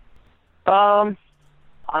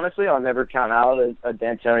 Honestly, I'll never count out a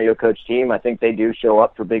D'Antonio coach team. I think they do show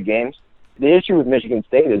up for big games. The issue with Michigan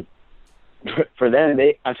State is, for them,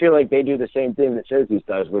 I feel like they do the same thing that Syracuse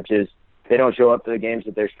does, which is they don't show up to the games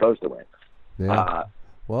that they're supposed to win. Yeah.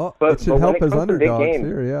 It should help as underdogs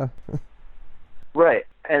here, yeah. Right.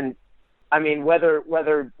 And, I mean,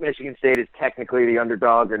 whether Michigan State is technically the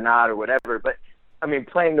underdog or not or whatever, but, I mean,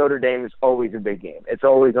 playing Notre Dame is always a big game. It's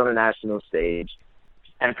always on a national stage.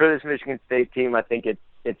 And for this Michigan State team, I think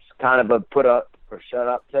it's kind of a put up or shut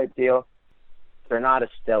up type deal. They're not a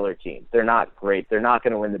stellar team. They're not great. They're not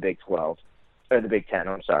going to win the Big 12 or the Big 10.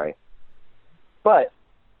 I'm sorry. But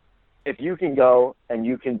if you can go and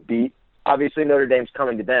you can beat, obviously Notre Dame's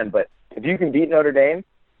coming to them, but if you can beat Notre Dame,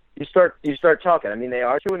 you start talking. I mean, they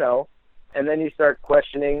are 2-0, and then you start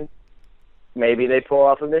questioning maybe they pull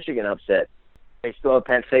off a Michigan upset. They still have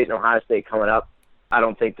Penn State and Ohio State coming up. I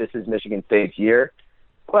don't think this is Michigan State's year.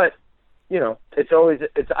 But, I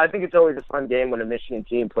think it's always a fun game when a Michigan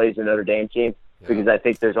team plays a Notre Dame team because I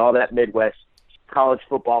think there's all that Midwest college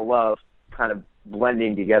football love kind of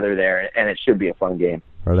blending together there, and it should be a fun game.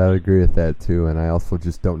 Right, I would agree with that, too, and I also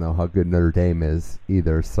just don't know how good Notre Dame is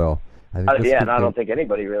either, so I think I don't think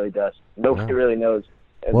anybody really does. Nobody really knows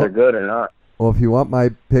if they're good or not. Well, if you want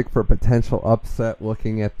my pick for a potential upset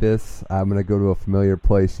looking at this, I'm going to go to a familiar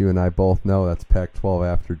place you and I both know. That's Pac-12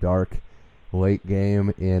 After Dark. Late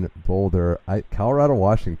game in Boulder.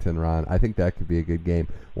 Colorado-Washington, Ron. I think that could be a good game.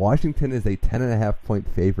 Washington is a 10.5-point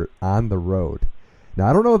favorite on the road. Now,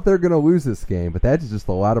 I don't know if they're going to lose this game, but that's just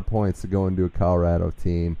a lot of points to go into a Colorado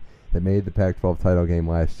team that made the Pac-12 title game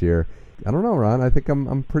last year. I don't know, Ron. I think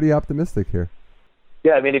I'm pretty optimistic here.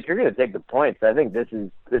 Yeah, I mean, if you're going to take the points, I think this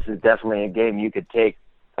is definitely a game you could take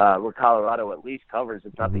where Colorado at least covers,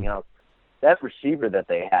 if nothing else. That receiver that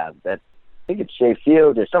they have, I think it's Shea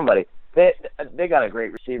Fields or somebody, they got a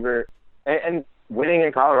great receiver, and winning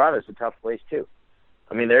in Colorado is a tough place too.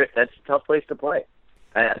 I mean, that's a tough place to play.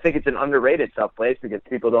 I think it's an underrated tough place because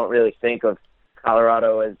people don't really think of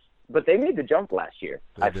Colorado as, but they made the jump last year.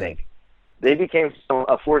 I think they became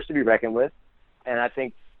a force to be reckoned with, and I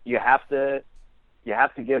think you have to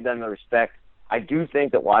give them the respect. I do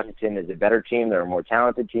think that Washington is a better team. They're a more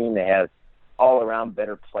talented team. They have all-around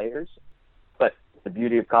better players. But the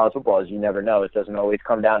beauty of college football is you never know. It doesn't always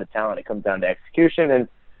come down to talent. It comes down to execution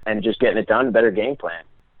and just getting it done, better game plan.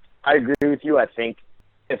 I agree with you. I think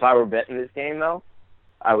if I were betting this game, though,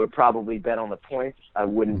 I would probably bet on the points. I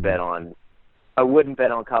wouldn't bet on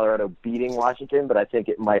Colorado beating Washington, but I think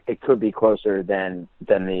it could be closer than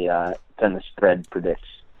the spread predicts.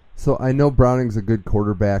 So I know Browning's a good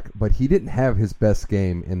quarterback, but he didn't have his best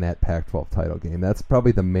game in that Pac-12 title game. That's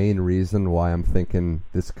probably the main reason why I'm thinking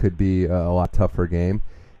this could be a lot tougher game.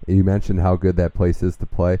 You mentioned how good that place is to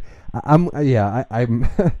play. I'm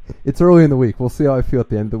It's early in the week. We'll see how I feel at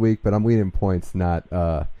the end of the week, but I'm leaning points, not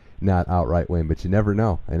outright win. But you never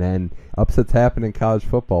know. And then upsets happen in college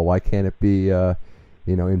football. Why can't it be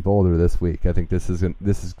in Boulder this week? I think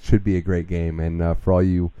this should be a great game. And for all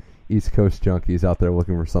you East Coast junkies out there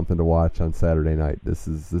looking for something to watch on Saturday night, this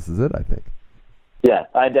is it, I think. Yeah,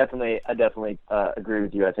 I definitely agree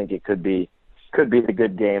with you. I think it could be the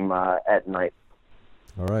good game at night.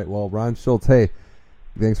 All right. Well, Ron Schultz, hey,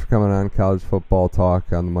 thanks for coming on College Football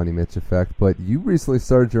Talk on the Money Mitch Effect. But you recently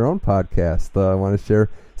started your own podcast. Want to share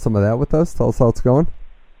some of that with us? Tell us how it's going.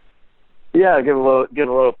 Yeah, give a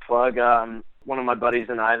little plug. One of my buddies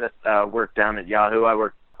and I that work down at Yahoo. I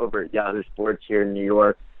work over at Yahoo Sports here in New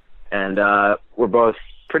York, and we're both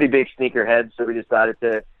pretty big sneakerheads. So we decided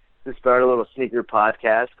to start a little sneaker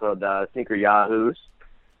podcast called Sneaker Yahoos.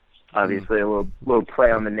 Obviously, a little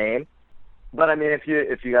play on the name. But I mean, if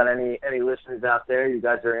you got any listeners out there, you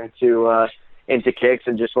guys are into kicks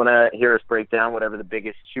and just want to hear us break down whatever the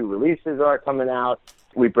biggest shoe releases are coming out,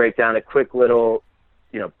 we break down a quick little,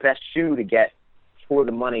 best shoe to get for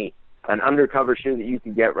the money, an undercover shoe that you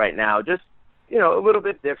can get right now. Just a little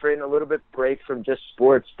bit different, a little bit break from just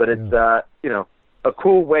sports, but it's a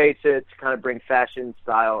cool way to kind of bring fashion,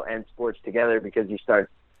 style, and sports together, because you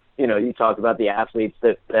start, you talk about the athletes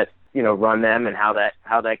that run them and how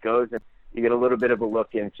that goes, and you get a little bit of a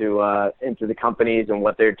look into the companies and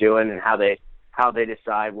what they're doing and how they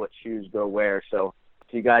decide what shoes go where. So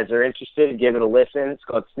if you guys are interested, give it a listen. It's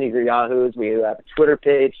called Sneaker Yahoos. We have a Twitter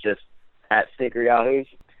page, just at Sneaker Yahoos.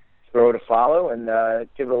 Throw it a follow and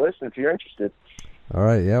give it a listen if you're interested. All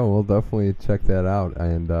right, yeah, we'll definitely check that out.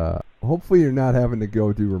 And hopefully you're not having to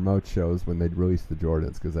go do remote shows when they release the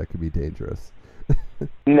Jordans, because that could be dangerous.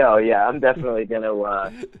 No, yeah, I'm definitely gonna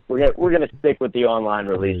we're gonna stick with the online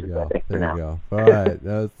releases. I think for now. There you go. All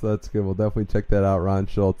right, that's good. We'll definitely check that out. Ron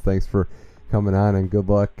Schultz, thanks for coming on, and good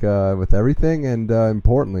luck with everything. And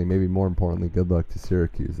maybe more importantly, good luck to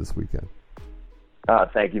Syracuse this weekend.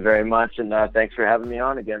 Thank you very much, and thanks for having me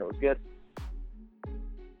on again. It was good.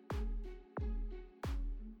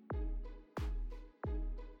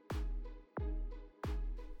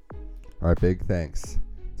 All right, big thanks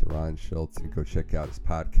to Ron Schultz, and go check out his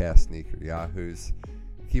podcast, Sneaker Yahoos.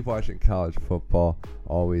 Keep watching college football.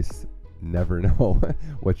 Always never know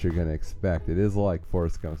what you're going to expect. It is like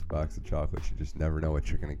Forrest Gump's box of chocolates. You just never know what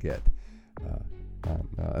you're going to get.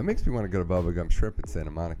 It makes me want to go to Bubba Gump Shrimp in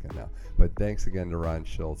Santa Monica now. But thanks again to Ron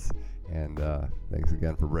Schultz, and thanks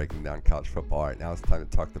again for breaking down college football. All right, now it's time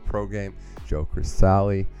to talk the pro game. Joe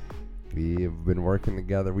Crisali. We have been working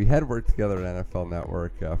together. We had worked together at NFL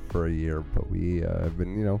Network for a year, but we have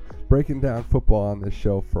been, breaking down football on this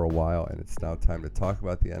show for a while, and it's now time to talk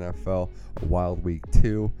about the NFL. A wild week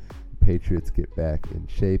 2. The Patriots get back in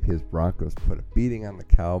shape. His Broncos put a beating on the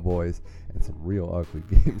Cowboys, and some real ugly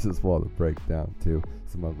games as well to break down, too.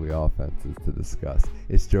 Some ugly offenses to discuss.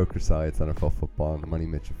 It's Joe Crisali. It's NFL Football and the Money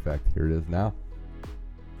Mitch Effect. Here it is now.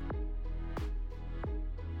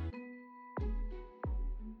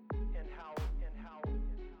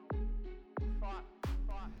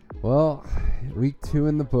 Well, week 2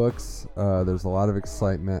 in the books. There's a lot of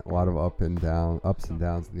excitement, a lot of ups and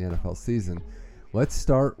downs in the NFL season. Let's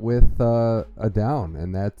start with a down,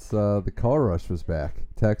 and that's the color rush was back.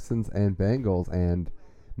 Texans and Bengals, and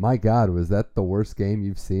my God, was that the worst game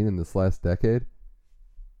you've seen in this last decade?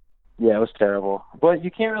 Yeah, it was terrible. But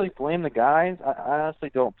you can't really blame the guys. I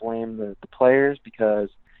honestly don't blame the players, because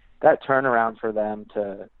that turnaround for them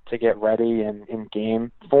to get ready in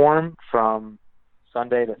game form from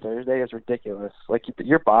Sunday to Thursday is ridiculous. Like,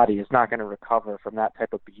 your body is not going to recover from that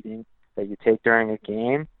type of beating that you take during a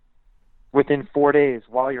game within 4 days,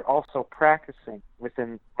 while you're also practicing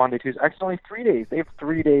within Monday, Tuesday. Actually, only 3 days. They have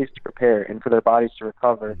 3 days to prepare and for their bodies to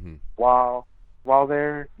recover while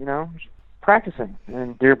they're, practicing.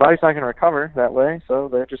 And your body's not going to recover that way, so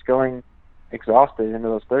they're just going exhausted into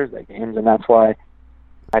those Thursday games, and that's why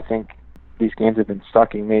I think these games have been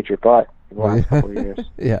sucking major butt in the last couple of years.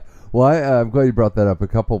 Yeah. Well, I'm glad you brought that up. A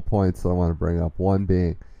couple of points that I want to bring up. One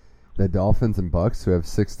being the Dolphins and Bucks, who have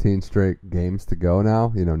 16 straight games to go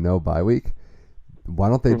now, no bye week. Why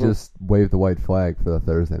don't they just wave the white flag for the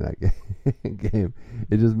Thursday night game?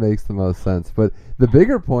 It just makes the most sense. But the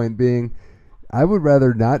bigger point being, I would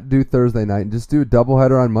rather not do Thursday night and just do a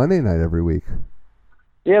doubleheader on Monday night every week.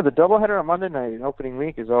 Yeah, the doubleheader on Monday night in opening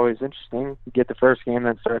week is always interesting. You get the first game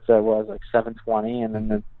that starts at, 7:20, and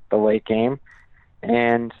then the late game.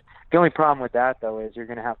 And the only problem with that, though, is you're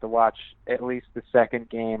going to have to watch at least the second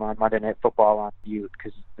game on Monday Night Football on mute,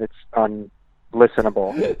 because it's on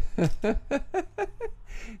listenable.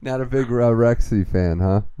 Not a big Rexy fan,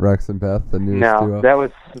 huh? Rex and Beth, the newest duo. No,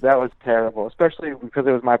 that was terrible, especially because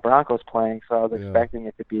it was my Broncos playing, so I was expecting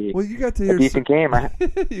it to be you got to hear a decent game.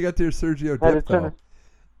 You got to hear Sergio Dip.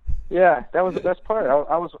 Yeah, that was the best part.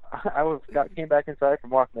 Came back inside from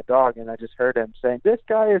walking the dog, and I just heard him saying, "This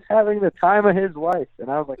guy is having the time of his life," and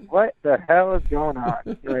I was like, "What the hell is going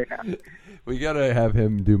on right now?" We gotta have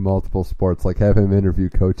him do multiple sports, like have him interview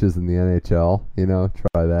coaches in the NHL.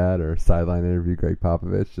 Try that, or sideline interview Greg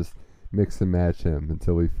Popovich. Just mix and match him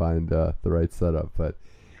until we find the right setup. But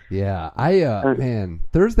yeah, man,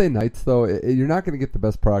 Thursday nights though, you're not gonna get the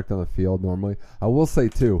best product on the field normally. I will say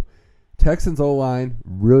too. Texans O-line,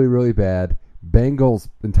 really, really bad. Bengals'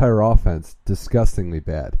 entire offense, disgustingly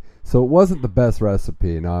bad. So it wasn't the best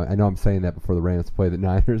recipe. Now, I know I'm saying that before the Rams play the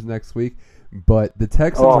Niners next week, but the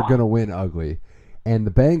Texans are going to win ugly. And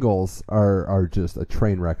the Bengals are just a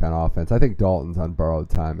train wreck on offense. I think Dalton's on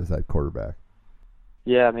borrowed time as that quarterback.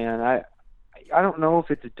 Yeah, man. I don't know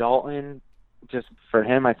if it's Dalton just for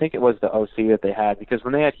him. I think it was the OC that they had, because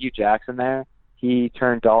when they had Hugh Jackson there, he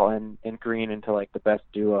turned Dalton and Green into like the best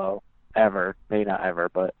duo ever. Maybe not ever,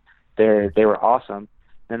 but they were awesome.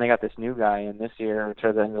 Then they got this new guy in this year, or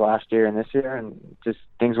to the end of last year and this year, and just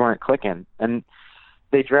things weren't clicking. And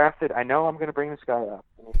they drafted, I know I'm going to bring this guy up,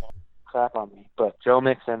 and he's going to crap on me, but Joe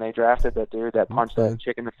Mixon, they drafted that dude that punched that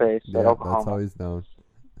chick in the face at Oklahoma. That's how he's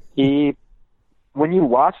known. When you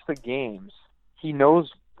watch the games, he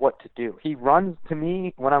knows what to do. He runs, to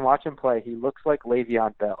me, when I watch him play, he looks like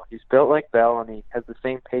Le'Veon Bell. He's built like Bell, and he has the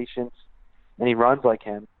same patience, and he runs like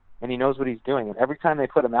him. And he knows what he's doing. And every time they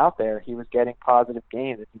put him out there, he was getting positive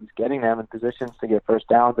gains. And he was getting them in positions to get first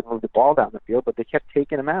downs and move the ball down the field, but they kept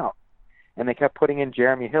taking him out. And they kept putting in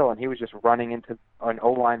Jeremy Hill, and he was just running into an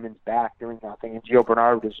O-lineman's back doing nothing. And Gio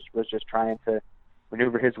Bernard was just trying to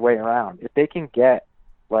maneuver his way around. If they can get,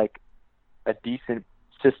 like, a decent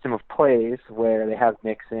system of plays where they have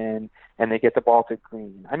Mixon and they get the ball to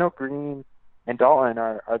Green. I know Green and Dalton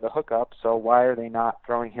are the hookup, so why are they not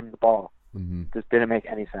throwing him the ball? Mm-hmm. Just didn't make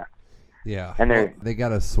any sense. Yeah, and they got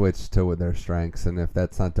to switch to their strengths, and if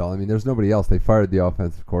that's not Dalton, I mean, there's nobody else. They fired the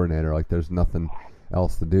offensive coordinator. Like, there's nothing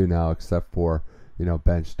else to do now except for,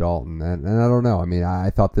 bench Dalton. And I don't know. I mean, I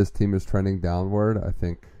thought this team was trending downward. I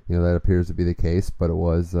think, that appears to be the case, but it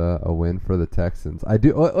was a win for the Texans.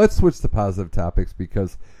 Let's switch to positive topics,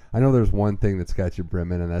 because I know there's one thing that's got you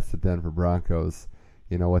brimming, and that's the Denver Broncos.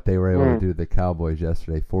 What they were able to do to the Cowboys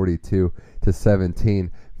yesterday,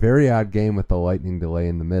 42-17. Very odd game with the lightning delay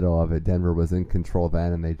in the middle of it. Denver was in control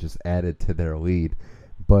then, and they just added to their lead.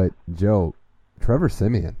 But, Joe, Trevor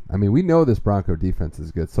Siemian, I mean, we know this Bronco defense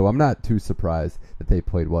is good, so I'm not too surprised that they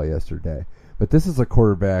played well yesterday. But this is a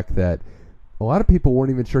quarterback that a lot of people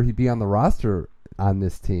weren't even sure he'd be on the roster on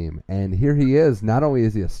this team. And here he is. Not only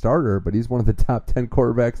is he a starter, but he's one of the top 10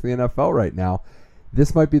 quarterbacks in the NFL right now.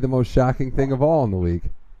 This might be the most shocking thing of all in the league.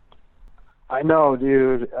 I know,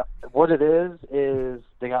 dude. What it is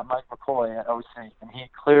they got Mike McCoy at OC, and he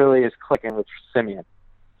clearly is clicking with Siemian.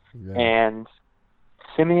 Yeah. And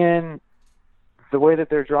Siemian, the way that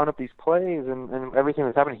they're drawing up these plays and everything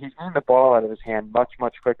that's happening, he's getting the ball out of his hand much,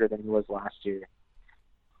 much quicker than he was last year.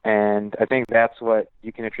 And I think that's what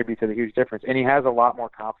you can attribute to the huge difference. And he has a lot more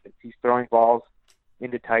confidence. He's throwing balls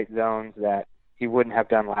into tight zones that he wouldn't have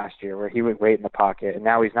done last year, where he would wait in the pocket, and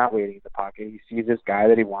now he's not waiting in the pocket. He sees this guy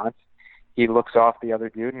that he wants. He looks off the other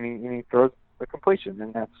dude, and he throws the completion,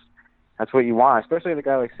 and that's what you want, especially the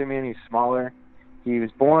guy like Siemian. He's smaller. He was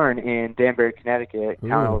born in Danbury, Connecticut,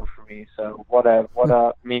 town over for me. So what a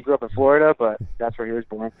I mean, he grew up in Florida, but that's where he was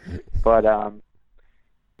born. But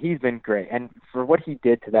he's been great, and for what he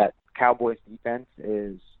did to that Cowboys defense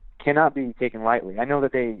cannot be taken lightly. I know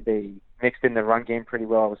that they mixed in the run game pretty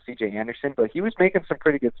well with C.J. Anderson, but he was making some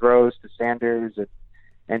pretty good throws to Sanders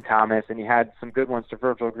and Thomas, and he had some good ones to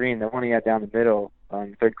Virgil Green. The one he had down the middle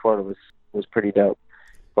in the third quarter was pretty dope.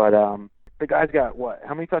 But the guy's got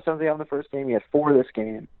how many touchdowns did he have in the first game? He had 4 this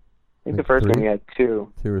game. I think the first game he had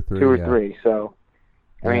 2. 2 or 3. 2 or 3. So,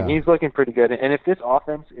 I mean, he's looking pretty good. And if this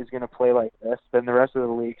offense is going to play like this, then the rest of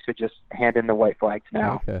the league should just hand in the white flags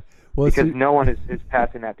now. Okay. Well, because no one is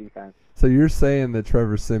passing that defense. So you're saying that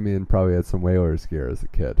Trevor Siemian probably had some Whalers gear as a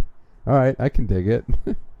kid. All right, I can dig it.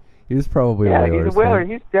 He was probably a Whalers. Yeah, he's a Whaler.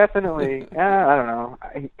 He's definitely, I don't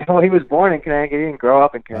know. He was born in Connecticut. He didn't grow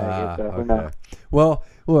up in Connecticut, so who knows? Well,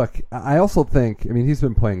 look, I also think, I mean, he's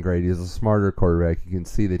been playing great. He's a smarter quarterback. You can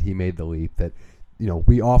see that he made the leap, that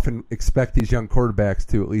we often expect these young quarterbacks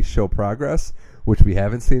to at least show progress, which we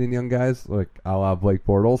haven't seen in young guys like a la Blake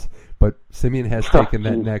Bortles. But Simeon has taken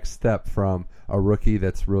that next step from a rookie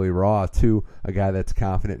that's really raw to a guy that's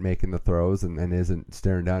confident making the throws and isn't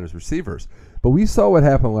staring down his receivers. But we saw what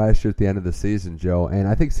happened last year at the end of the season, Joe, and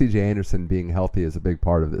I think C.J. Anderson being healthy is a big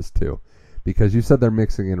part of this too. Because you said they're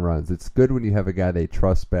mixing in runs. It's good when you have a guy they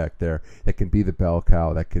trust back there that can be the bell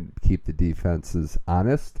cow, that can keep the defenses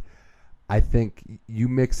honest. I think you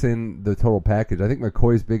mix in the total package. I think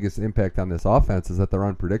McCoy's biggest impact on this offense is that they're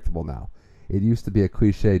unpredictable now. It used to be a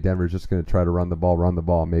cliche, Denver's just going to try to run the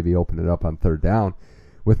ball, maybe open it up on third down.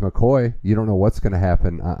 With McCoy, you don't know what's going to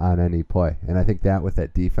happen on any play. And I think that with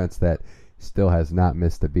that defense that still has not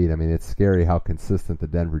missed a beat. I mean, it's scary how consistent the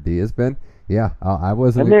Denver D has been. Yeah, I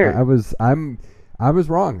was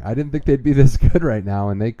wrong. I didn't think they'd be this good right now,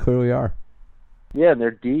 and they clearly are. Yeah,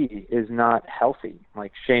 their D is not healthy.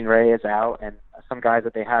 Like Shane Ray is out, and some guys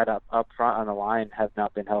that they had up front on the line have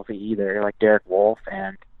not been healthy either, like Derek Wolfe,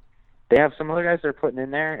 and they have some other guys they're putting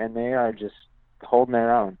in there, and they are just holding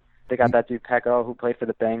their own. They got that dude Pecco who played for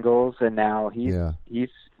the Bengals, and now he's a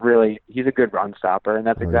good run stopper, and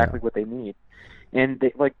that's exactly what they need. And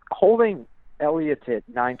they holding Elliott at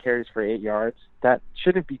 9 carries for 8 yards, that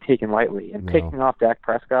shouldn't be taken lightly. And picking off Dak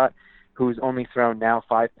Prescott, who's only thrown now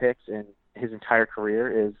 5 picks in his entire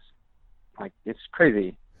career, is it's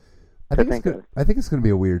crazy. I think it's going to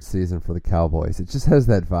be a weird season for the Cowboys. It just has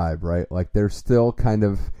that vibe, right? Like they're still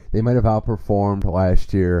they might have outperformed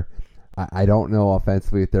last year. I don't know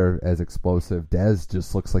offensively if they're as explosive. Dez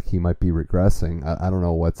just looks like he might be regressing. I don't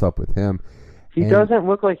know what's up with him. He doesn't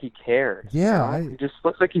look like he cares. Yeah. He just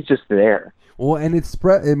looks like he's just there. Well, and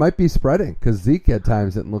it might be spreading because Zeke at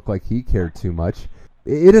times didn't look like he cared too much.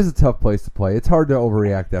 It is a tough place to play. It's hard to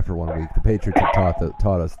overreact after 1 week. The Patriots have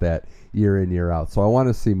taught us that year in, year out. So I want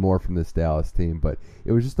to see more from this Dallas team, but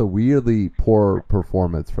it was just a weirdly poor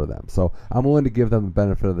performance for them. So I'm willing to give them the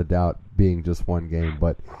benefit of the doubt being just one game,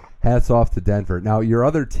 but hats off to Denver. Now, your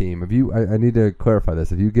other team, I need to clarify this.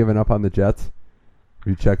 Have you given up on the Jets? Have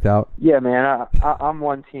you checked out? Yeah, man. I'm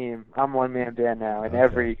one team. I'm one man band now, and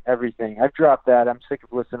everything. I've dropped that. I'm sick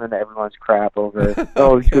of listening to everyone's crap over.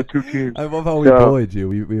 He's got 2 teams. I love how we bullied you.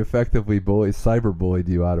 We effectively cyber-bullied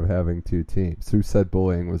you out of having 2 teams. Who said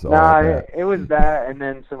bullying was all that? It was that, and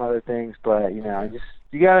then some other things. But you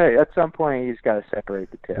gotta at some point you just gotta separate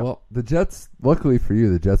the two. Well, the Jets. Luckily for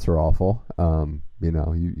you, the Jets are awful.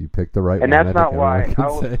 You picked the right and one. And that's not why.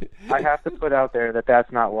 I have to put out there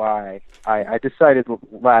that's not why I decided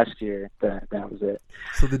last year that was it.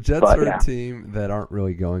 So the Jets are a team that aren't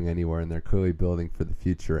really going anywhere, and they're clearly building for the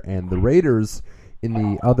future. And the Raiders, in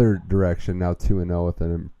the other direction, now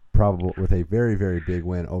 2-0 with a very, very big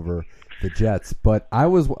win over the Jets. But I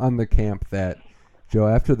was on the camp that, Joe,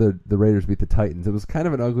 after the Raiders beat the Titans, it was kind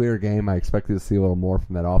of an uglier game. I expected to see a little more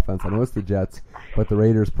from that offense. I know it's the Jets, but the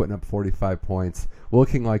Raiders putting up 45 points,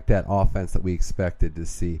 looking like that offense that we expected to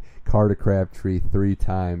see. Carter Crabtree 3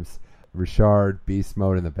 times, Richard, beast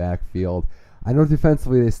mode in the backfield. I know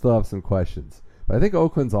defensively they still have some questions, but I think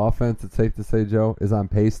Oakland's offense, it's safe to say, Joe, is on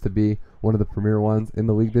pace to be one of the premier ones in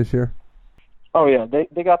the league this year. Oh, yeah,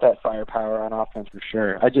 they got that firepower on offense for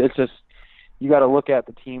sure. It's just you got to look at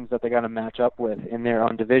the teams that they got to match up with in their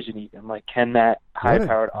own division even. Like, can that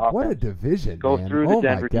high-powered offense what a division, go man. through the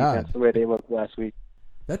Denver defense the way they looked last week?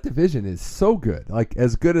 That division is so good. Like,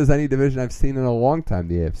 as good as any division I've seen in a long time,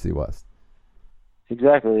 the AFC West.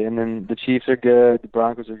 Exactly. And then the Chiefs are good. The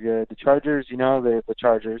Broncos are good. The Chargers, they're the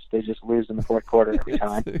Chargers. They just lose in the fourth quarter every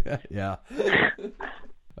time. Yeah.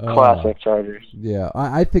 Classic Chargers. Yeah,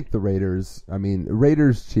 I think the Raiders,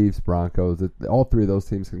 Raiders, Chiefs, Broncos, all 3 of those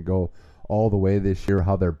teams can go all the way this year,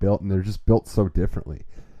 how they're built, and they're just built so differently.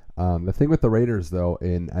 The thing with the Raiders, though,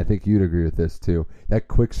 and I think you'd agree with this too, that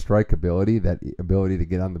quick strike ability, that ability to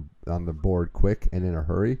get on the board quick and in a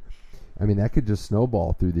hurry, that could just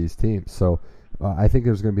snowball through these teams. So I think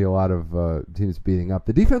there's going to be a lot of teams beating up.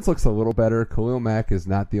 The defense looks a little better. Khalil Mack is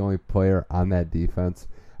not the only player on that defense.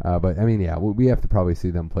 But we have to probably see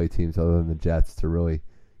them play teams other than the Jets to really,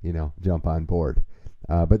 jump on board.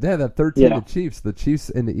 But that third team, the Chiefs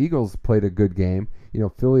and the Eagles played a good game.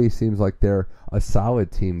 Philly seems like they're a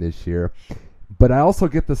solid team this year. But I also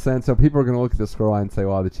get the sense, so people are going to look at the scoreline and say,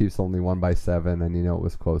 well, the Chiefs only won by 7, and it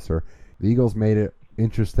was closer. The Eagles made it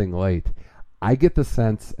interesting late. I get the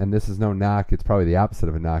sense, and this is no knock, it's probably the opposite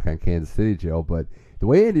of a knock on Kansas City, Joe, but the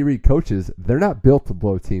way Andy Reid coaches, they're not built to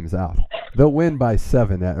blow teams out. They'll win by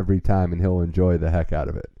 7 every time, and he'll enjoy the heck out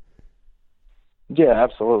of it. Yeah,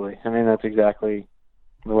 absolutely. That's exactly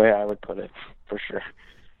the way I would put it, for sure.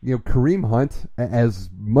 Kareem Hunt, as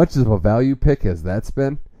much of a value pick as that's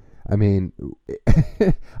been, I mean,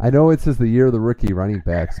 I know it says the year of the rookie running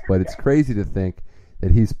backs, but it's crazy to think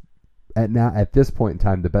that he's at this point in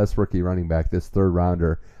time the best rookie running back, this third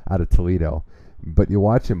rounder out of Toledo. But you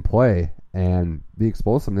watch him play, and the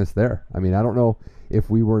explosiveness there. I mean, I don't know if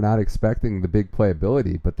we were not expecting the big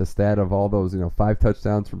playability, but the stat of all those, 5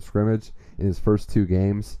 touchdowns from scrimmage in his first 2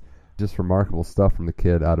 games, just remarkable stuff from the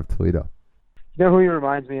kid out of Toledo. You know who he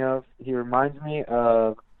reminds me of? He reminds me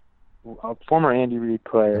of a former Andy Reid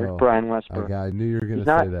player, Brian Westbrook. I knew you were going to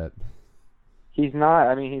say that. He's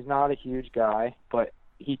not a huge guy, but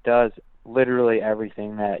he does literally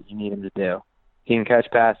everything that you need him to do. He can catch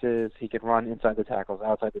passes. He can run inside the tackles,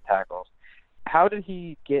 outside the tackles. How did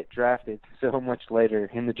he get drafted so much later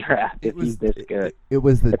in the draft if he's this good? It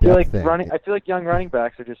was the depth thing. I feel like young running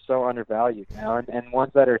backs are just so undervalued now, and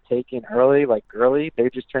ones that are taken early, like Gurley, they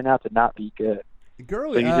just turn out to not be good.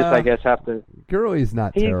 Gurley, so you just, I guess, have to. Gurley's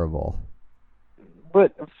not terrible,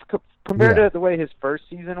 but compared to the way his first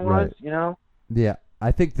season was, right. Yeah,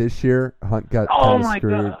 I think this year Hunt got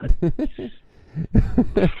screwed.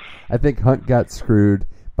 I think Hunt got screwed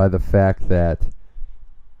by the fact that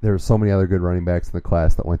there were so many other good running backs in the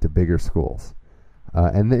class that went to bigger schools.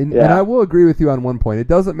 And I will agree with you on one point. It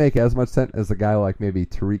doesn't make as much sense as a guy like maybe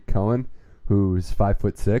Tariq Cohen, who's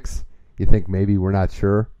 5'6". You think maybe we're not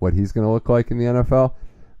sure what he's going to look like in the NFL.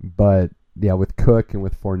 But, yeah, with Cook and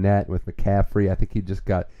with Fournette and with McCaffrey, I think he just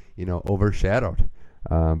got, overshadowed.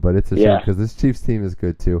 But it's a shame because this Chiefs team is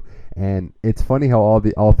good too. And it's funny how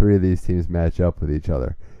all 3 of these teams match up with each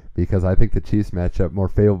other. Because I think the Chiefs match up more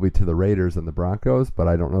favorably to the Raiders than the Broncos, but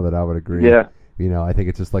I don't know that I would agree. Yeah. I think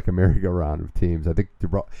it's just like a merry-go-round of teams. I think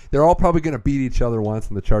they're all probably going to beat each other once,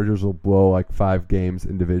 and the Chargers will blow like 5 games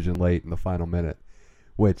in division late in the final minute.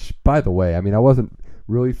 Which, by the way, I wasn't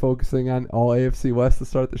really focusing on all AFC West to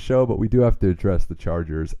start the show, but we do have to address the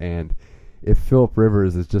Chargers. And if Phillip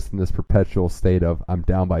Rivers is just in this perpetual state of, I'm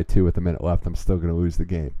down by 2 with a minute left, I'm still going to lose the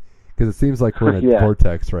game. Because it seems like we're in a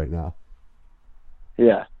vortex right now.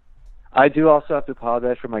 Yeah. I do also have to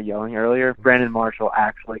apologize for my yelling earlier. Brandon Marshall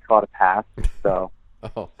actually caught a pass, so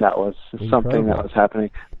that was something that was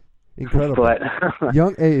happening. Incredible. But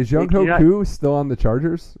is Young Hoku still on the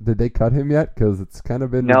Chargers? Did they cut him yet? Because it's kind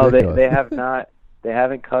of been ridiculous. No, they have not. They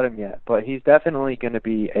haven't cut him yet, but he's definitely going to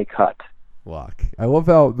be a cut. Lock. I love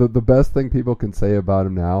how the best thing people can say about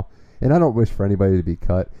him now, and I don't wish for anybody to be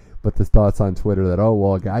cut, but the thoughts on Twitter that,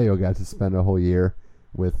 Gallo got to spend a whole year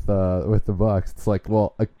with the Bucs. It's like,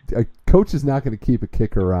 well, a coach is not going to keep a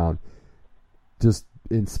kicker around just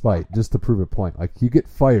in spite, just to prove a point. Like, you get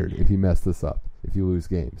fired if you mess this up, if you lose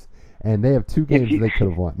games. And they have 2 games they could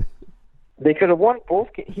have won. They could have won both.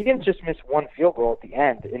 He didn't just miss 1 field goal at the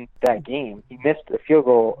end in that game. He missed a field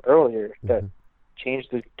goal earlier that changed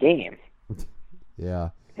the game. Yeah.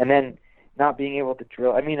 And then not being able to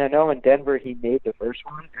drill. I know in Denver he made the first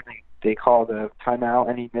one, and they called a timeout,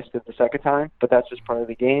 and he missed it the second time, but that's just part of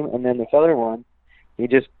the game. And then this other one, he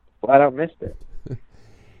just flat out missed it.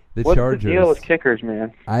 What's Chargers, the deal with kickers,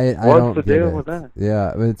 man? I What's don't the get deal it. with that?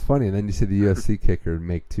 Yeah, it's funny. And then you see the USC kicker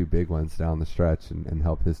make 2 big ones down the stretch and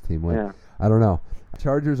help his team win. Yeah. I don't know.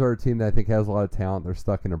 Chargers are a team that I think has a lot of talent. They're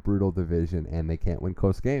stuck in a brutal division, and they can't win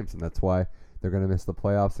close games, and that's why they're going to miss the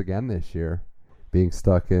playoffs again this year, being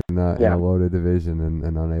stuck in a loaded division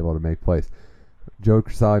and unable to make plays. Joe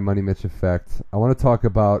Crisali, Money Mitch effect. I want to talk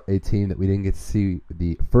about a team that we didn't get to see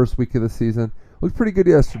the first week of the season. Looked pretty good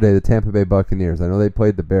yesterday, the Tampa Bay Buccaneers. I know they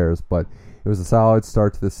played the Bears, but it was a solid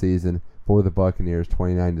start to the season for the Buccaneers,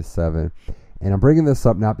 29-7. And I'm bringing this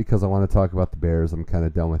up not because I want to talk about the Bears. I'm kind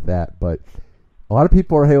of done with that. But a lot of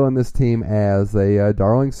people are hailing this team as a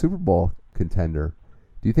darling Super Bowl contender.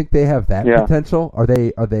 Do you think they have that potential? Are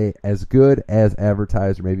they as good as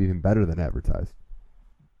advertised, or maybe even better than advertised?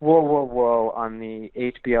 Whoa, on the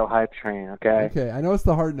HBO hype train, okay? Okay, I know it's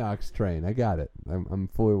the Hard Knocks train. I got it. I'm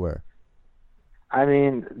fully aware.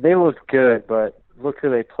 They look good, but look who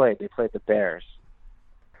they played. They played the Bears.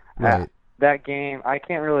 Right. That game, I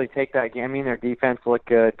can't really take that game. Their defense looked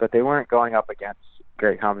good, but they weren't going up against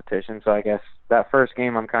great competition. So I guess that first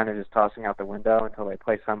game I'm kind of just tossing out the window until they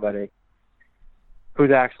play somebody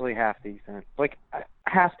who's actually half decent. Like,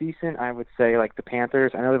 half decent, I would say, like the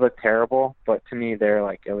Panthers. I know they look terrible, but to me, they're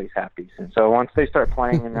like at least half decent. So once they start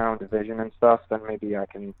playing in their own division and stuff, then maybe I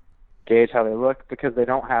can gauge how they look, because they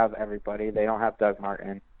don't have everybody. They don't have Doug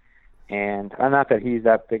Martin. And not that he's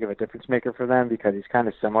that big of a difference maker for them, because he's kind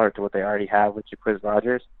of similar to what they already have with Jacquizz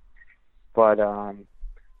Rodgers. But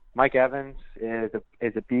Mike Evans is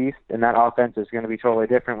a beast, and that offense is going to be totally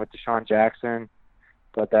different with Deshaun Jackson.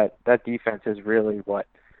 But that defense is really what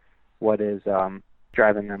is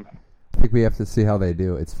driving them. I think we have to see how they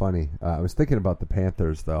do. It's funny. I was thinking about the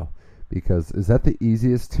Panthers, though. because is that the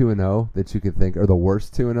easiest 2-0 that you could think, or the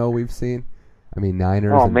worst 2-0 we've seen? I mean,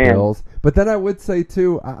 Niners and Bills. But then I would say,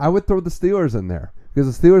 too, I would throw the Steelers in there,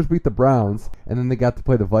 because the Steelers beat the Browns, and then they got to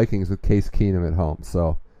play the Vikings with Case Keenum at home.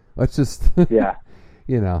 So let's just, yeah,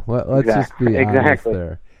 let's just be honest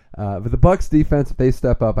there. But the Bucs defense, if they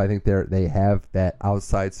step up, I think they have that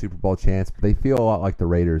outside Super Bowl chance. But they feel a lot like the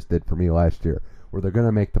Raiders did for me last year, where they're going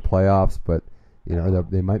to make the playoffs, but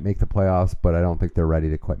they might make the playoffs, but I don't think they're ready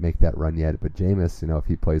to quite make that run yet. But Jameis, if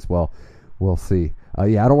he plays well, we'll see. I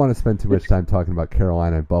don't want to spend too much time talking about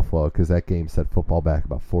Carolina and Buffalo, because that game set football back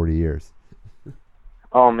about 40 years.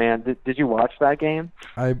 Oh, man. Did you watch that game?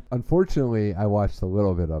 Unfortunately, I watched a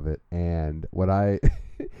little bit of it, and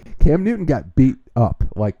Cam Newton got beat up.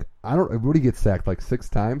 Like, what did he get sacked, like 6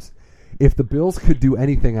 times? If the Bills could do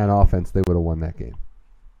anything on offense, they would have won that game.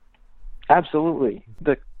 Absolutely.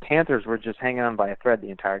 The Panthers were just hanging on by a thread the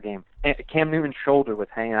entire game. Cam Newton's shoulder was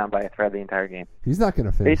hanging on by a thread the entire game. He's not going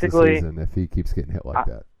to finish the season if he keeps getting hit like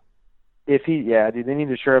that. They need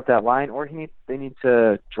to shore up that line, or they need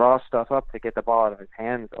to draw stuff up to get the ball out of his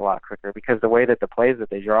hands a lot quicker, because the way that the plays that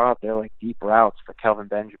they draw up, they're like deep routes for Kelvin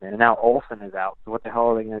Benjamin. And now Olsen is out, so what the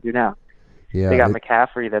hell are they going to do now? Yeah, they got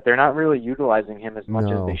McCaffrey that they're not really utilizing him as much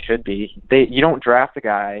as they should be. You don't draft a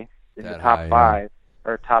guy in the top 5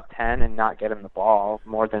 or top 10 and not get him the ball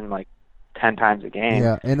more than like 10 times a game.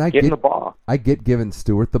 Yeah, and I get him the ball. I get giving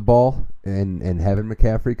Stewart the ball and having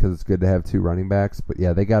McCaffrey, because it's good to have 2 running backs. But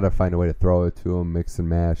yeah, they got to find a way to throw it to him, mix and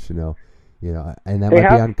mash, and that might be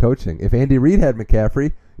on coaching. If Andy Reid had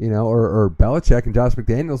McCaffrey, or Belichick and Josh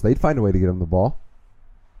McDaniels, they'd find a way to get him the ball.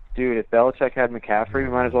 Dude, if Belichick had McCaffrey, we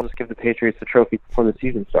might as well just give the Patriots the trophy before the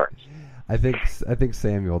season starts. I think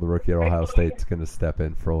Samuel, the rookie at Ohio State, is going to step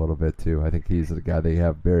in for a little bit too. I think he's the guy they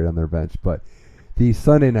have buried on their bench. But the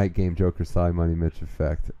Sunday night game, Joker Sally Money Mitch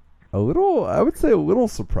effect, I would say a little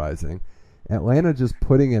surprising. Atlanta just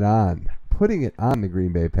putting it on the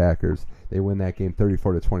Green Bay Packers. They win that game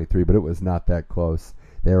 34-23, but it was not that close.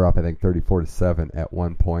 They were up, I think, 34-7 at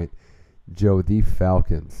one point. Joe, the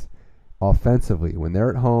Falcons, offensively, when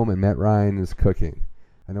they're at home and Matt Ryan is cooking,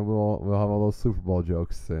 I know we'll have all those Super Bowl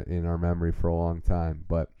jokes in our memory for a long time,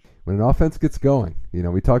 but when an offense gets going,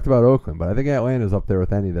 we talked about Oakland, but I think Atlanta's up there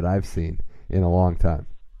with any that I've seen in a long time.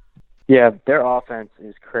 Yeah, their offense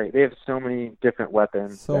is great. They have so many different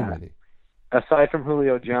weapons. So many. Aside from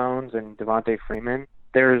Julio Jones and Devontae Freeman,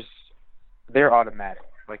 they're automatic.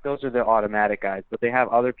 Like, those are the automatic guys, but they have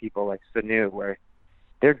other people like Sanu, where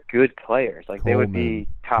they're good players. Like, Coleman, they would be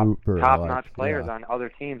top-notch players on other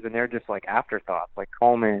teams, and they're just like afterthoughts. Like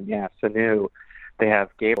Coleman, Sanu. They have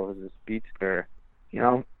Gable, who's a speedster,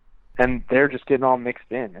 and they're just getting all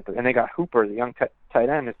mixed in. And they got Hooper, the young tight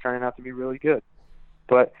end, is turning out to be really good.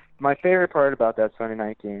 But my favorite part about that Sunday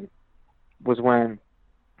night game was when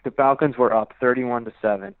the Falcons were up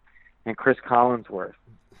 31-7, and Chris Collinsworth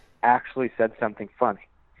actually said something funny.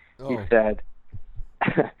 Oh. He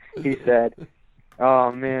said,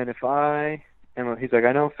 "Oh man, he's like,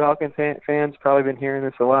 I know Falcons fans probably been hearing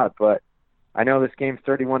this a lot, but I know this game's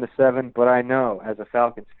 31-7, but I know as a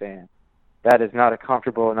Falcons fan, that is not a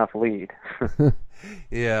comfortable enough lead."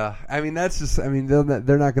 Yeah, I mean they're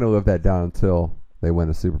not going to live that down until they win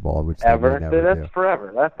a Super Bowl, which ever. They never That's do.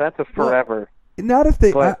 Forever. That's a forever. Well, not if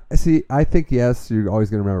they see. I think yes, you're always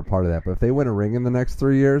going to remember part of that. But if they win a ring in the next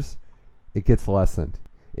 3 years, it gets lessened.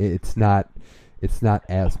 It's not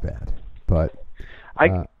as bad. But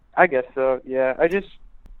I guess so. Yeah, they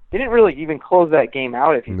didn't really even close that game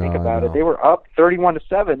out if you think about it. They were up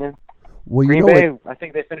 31-7, and Green Bay, I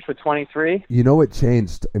think they finished with 23. You know what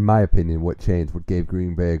changed, in my opinion, what gave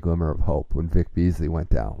Green Bay a glimmer of hope when Vic Beasley went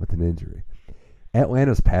down with an injury?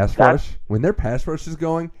 Atlanta's pass rush, when their pass rush is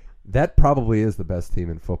going, that probably is the best team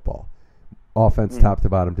in football. Offense, top to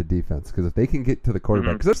bottom to defense. Because if they can get to the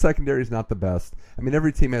quarterback, because their secondary is not the best. I mean,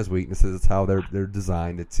 every team has weaknesses. It's how they're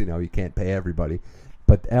designed. It's, you can't pay everybody.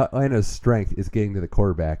 But Atlanta's strength is getting to the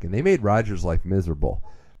quarterback, and they made Rodgers' life miserable.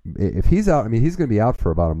 If he's out, I mean, he's going to be out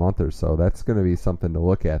for about a month or so. That's going to be something to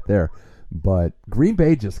look at there. But Green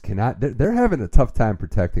Bay just cannot. They're having a tough time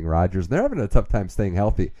protecting Rodgers. They're having a tough time staying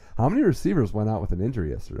healthy. How many receivers went out with an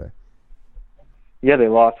injury yesterday? Yeah, they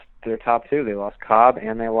lost their top 2. They lost Cobb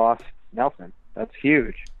and they lost Nelson. That's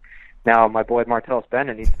huge. Now, my boy Martellus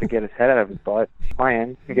Bennett needs to get his head out of his butt,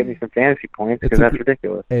 playing, and get me some fantasy points, because that's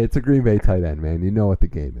ridiculous. Hey, it's a Green Bay tight end, man. You know what the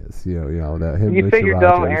game is. You figure,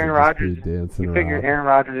 though, Aaron Rodgers. You figure Aaron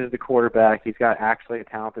Rodgers is the quarterback. He's got actually a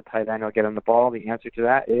talented tight end. He'll get him the ball. The answer to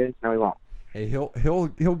that is no, he won't. Hey,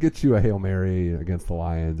 he'll get you a Hail Mary against the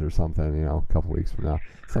Lions or something. A couple weeks from now,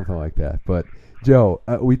 something like that. But Joe,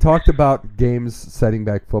 we talked about games setting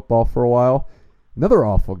back football for a while. Another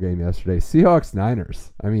awful game yesterday,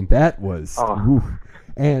 Seahawks-Niners. I mean, that was... oof.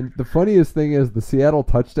 And the funniest thing is the Seattle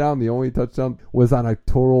touchdown, the only touchdown, was on a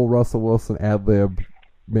total Russell Wilson ad-lib,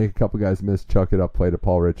 make a couple guys miss, chuck it up, play to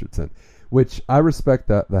Paul Richardson, which I respect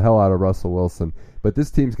the hell out of Russell Wilson. But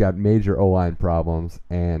this team's got major O-line problems,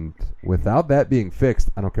 and without that being fixed,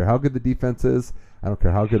 I don't care how good the defense is, I don't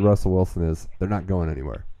care how good Russell Wilson is, they're not going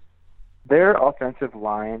anywhere. Their offensive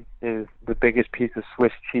line is the biggest piece of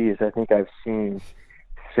Swiss cheese I think I've seen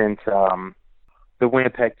since the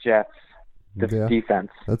Winnipeg Jets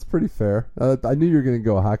defense. That's pretty fair. I knew you were going to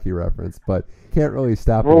go a hockey reference, but can't really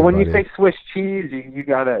stop. Well, anybody. When you say Swiss cheese,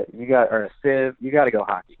 or a sieve, you gotta go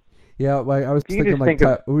hockey. Yeah, like I was thinking,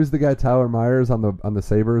 who's the guy Tyler Myers on the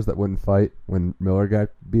Sabres that wouldn't fight when Miller got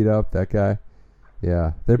beat up? That guy.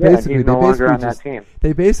 Yeah, he's no longer on that team.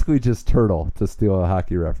 They basically just turtle, to steal a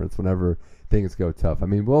hockey reference, whenever things go tough. I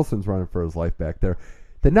mean, Wilson's running for his life back there.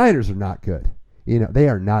 The Niners are not good. They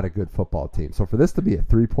are not a good football team. So for this to be a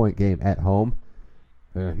 3-point game at home,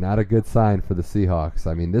 not a good sign for the Seahawks.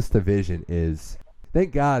 I mean, this division is...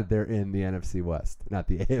 Thank God they're in the NFC West, not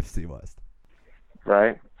the AFC West.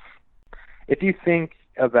 Right. If you think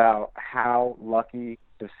about how lucky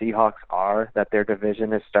the Seahawks are that their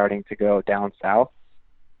division is starting to go down south,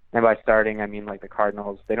 and by starting, I mean like the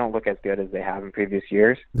Cardinals, they don't look as good as they have in previous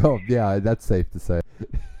years. Oh, yeah, that's safe to say.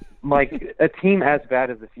 Like, a team as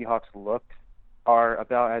bad as the Seahawks looked are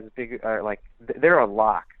about as big, they're a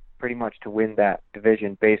lock pretty much to win that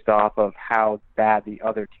division based off of how bad the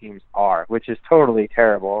other teams are, which is totally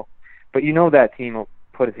terrible. But that team will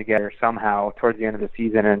put it together somehow towards the end of the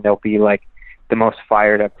season, and they'll be like the most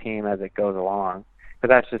fired up team as it goes along. But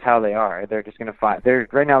that's just how they are. They're just going to fight.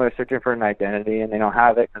 Right now they're searching for an identity, and they don't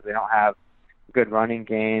have it because they don't have a good running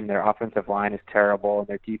game. Their offensive line is terrible, and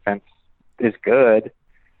their defense is good.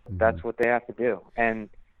 Mm-hmm. That's what they have to do. And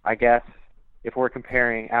I guess if we're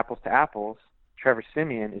comparing apples to apples, Trevor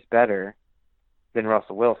Siemian is better than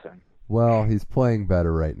Russell Wilson. Well, he's playing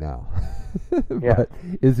better right now. Yeah. But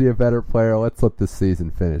is he a better player? Let's let this season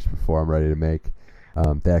finish before I'm ready to make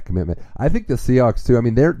that commitment. I think the Seahawks, too, I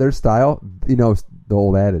mean, their style, the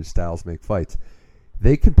old adage, styles make fights.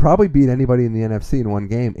 They could probably beat anybody in the NFC in one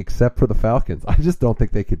game except for the Falcons. I just don't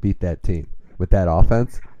think they could beat that team with that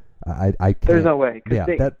offense. I can't. There's no way. Yeah,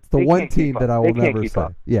 that's the one team that I will never say.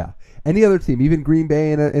 Yeah, any other team, even Green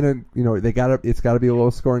Bay it's got to be a low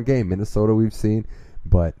scoring game. Minnesota we've seen,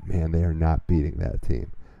 but man, they are not beating that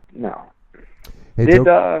team. No. Hey,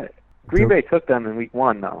 Green Bay took them in week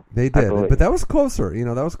 1, though. They did, but that was closer.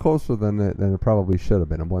 That was closer than it probably should have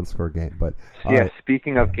been, a one-score game. But yeah,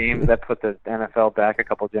 speaking of games that put the NFL back a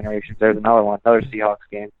couple generations, there's another one, another Seahawks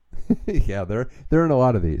game. Yeah, they're in a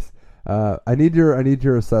lot of these. I need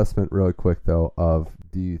your assessment really quick though of,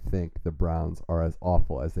 do you think the Browns are as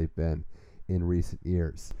awful as they've been in recent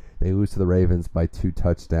years? They lose to the Ravens by 2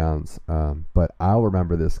 touchdowns, but I'll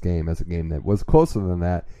remember this game as a game that was closer than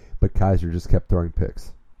that, but Kaiser just kept throwing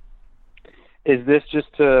picks. Is this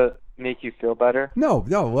just to make you feel better? No,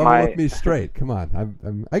 level with me straight. Come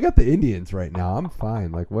on, I got the Indians right now. I'm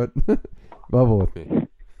fine. Like, what? Level with me.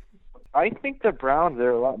 I think the Browns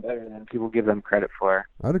are a lot better than people give them credit for.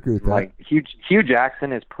 I'd agree with that. Like, Hugh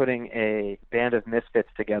Jackson is putting a band of misfits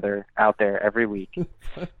together out there every week,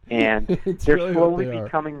 and they're really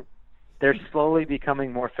slowly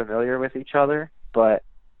becoming more familiar with each other, but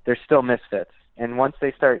they're still misfits. And once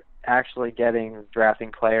they start actually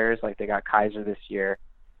drafting players, like they got Kaiser this year,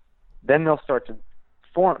 then they'll start to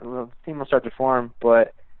form. The team will start to form.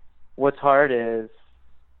 But what's hard is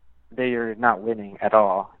they are not winning at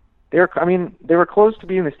all. They were close to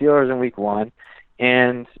beating the Steelers in week 1,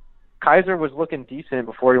 and Kaiser was looking decent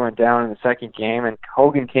before he went down in the second game, and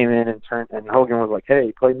Hogan came in and Hogan was like,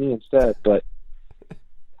 "Hey, play me instead." But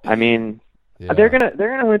I mean, yeah. They're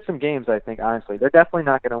gonna win some games. I think, honestly, they're definitely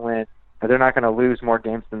not gonna win. They're not going to lose more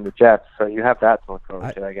games than the Jets, so you have that to look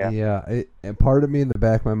forward to, I guess. Yeah, and part of me in the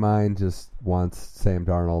back of my mind just wants Sam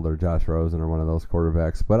Darnold or Josh Rosen or one of those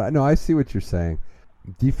quarterbacks. But I see what you're saying.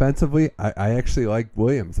 Defensively, I actually like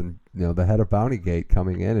Williams and the head of Bounty Gate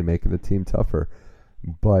coming in and making the team tougher.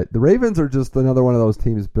 But the Ravens are just another one of those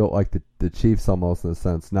teams built like the Chiefs almost, in a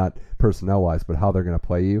sense, not personnel-wise, but how they're going to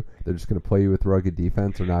play you. They're just going to play you with rugged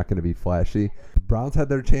defense. They're not going to be flashy. The Browns had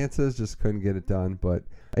their chances, just couldn't get it done. But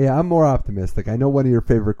yeah, I'm more optimistic. I know one of your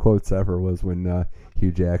favorite quotes ever was when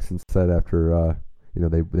Hugh Jackson said after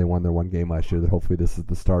they won their one game last year that hopefully this is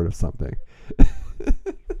the start of something.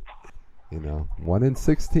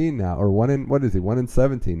 1-16 now, or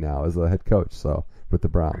 1-17 now as a head coach. So with the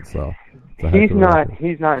Browns, so he's not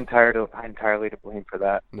entirely to blame for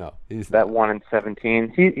that. No, he's that not.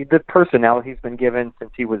 1-17. The personnel he's been given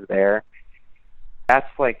since he was there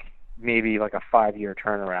that's like maybe like a 5-year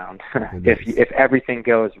turnaround if everything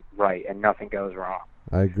goes right and nothing goes wrong.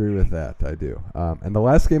 I agree with that. I do. And the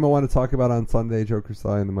last game I want to talk about on Sunday, Joe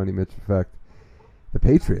Crisali and the Money Mitch Effect, the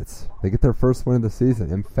Patriots. They get their first win of the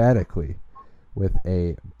season, emphatically, with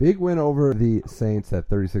a big win over the Saints, that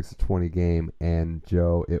 36-20 game. And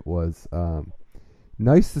Joe, it was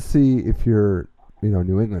nice to see, if you're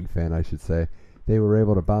New England fan, I should say, they were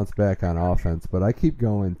able to bounce back on offense. But I keep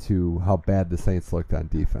going to how bad the Saints looked on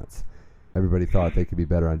defense. Everybody thought they could be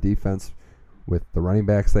better on defense. With the running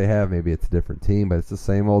backs they have, maybe it's a different team, but it's the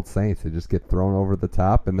same old Saints. They just get thrown over the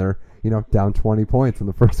top, and they're down 20 points in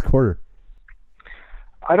the first quarter.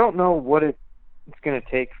 I don't know what it's going to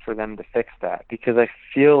take for them to fix that, because I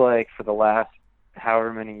feel like for the last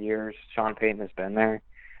however many years Sean Payton has been there,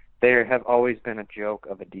 they have always been a joke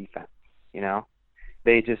of a defense.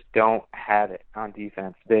 They just don't have it on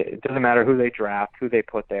defense. It doesn't matter who they draft, who they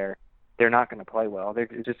put there. They're not going to play well.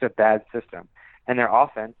 It's just a bad system. And their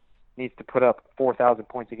offense needs to put up 4,000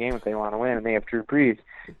 points a game if they want to win, and they have Drew Brees.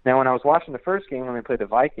 Now, when I was watching the first game when they played the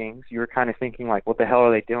Vikings, you were kind of thinking, like, what the hell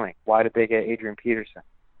are they doing? Why did they get Adrian Peterson?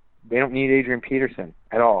 They don't need Adrian Peterson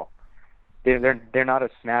at all. They're not a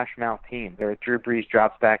smash-mouth team. Drew Brees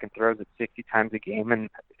drops back and throws it 60 times a game,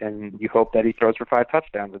 and you hope that he throws for 5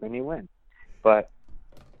 touchdowns, and then you win. But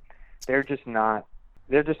they're just not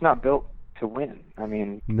built to win. I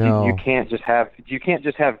mean, no. you can't just have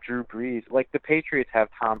Drew Brees. Like the Patriots have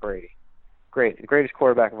Tom Brady. Great, the greatest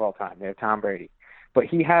quarterback of all time. They have Tom Brady. But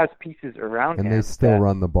he has pieces around him and they still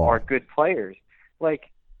run the ball. Are good players. Like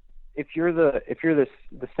if you're the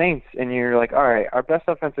Saints and you're like, all right, our best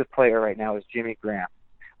offensive player right now is Jimmy Graham.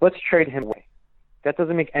 Let's trade him away. That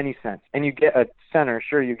doesn't make any sense. And you get a center,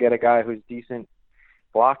 sure, you get a guy who's decent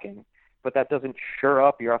blocking, but that doesn't shore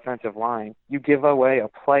up your offensive line. You give away a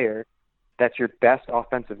player that's your best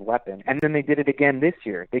offensive weapon. And then they did it again this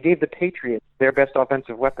year. They gave the Patriots their best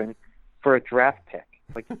offensive weapon for a draft pick.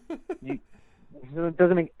 Like, it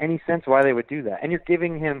doesn't make any sense why they would do that. And you're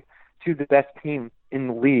giving him to the best team in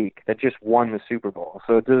the league that just won the Super Bowl.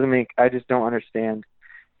 So I just don't understand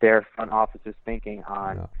their front office's thinking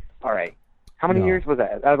on, all right, how many years was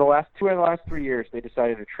that? Out of the last 3 years, they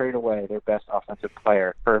decided to trade away their best offensive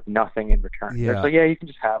player for nothing in return. Yeah. So, you can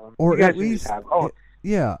just have him. Or at least,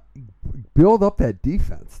 build up that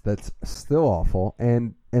defense that's still awful.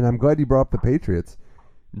 And I'm glad you brought up the Patriots.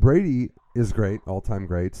 Brady is great, all-time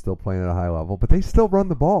great, still playing at a high level, but they still run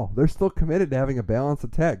the ball. They're still committed to having a balanced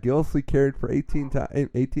attack. Gillislee carried for 18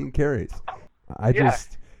 carries.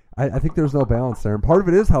 I think there's no balance there, and part of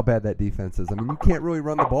it is how bad that defense is. I mean, you can't really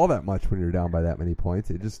run the ball that much when you're down by that many points.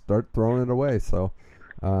 You just start throwing it away. So,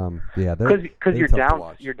 because you're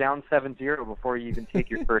down 7-0 before you even take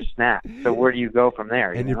your first snap. So where do you go from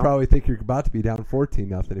there? You probably think you're about to be down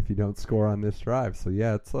 14-0 if you don't score on this drive. So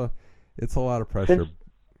it's a lot of pressure.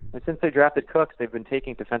 Since they drafted Cooks, they've been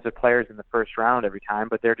taking defensive players in the first round every time,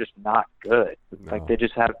 but they're just not good. No. Like they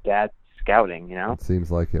just have bad scouting, It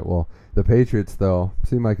seems like it. Well, the Patriots, though,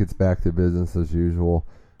 seem like it's back to business as usual,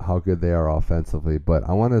 how good they are offensively. But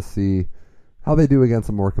I want to see how they do against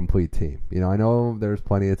a more complete team. I know there's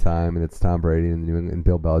plenty of time, and it's Tom Brady and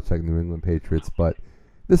Bill Belichick, New England Patriots, but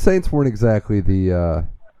the Saints weren't exactly the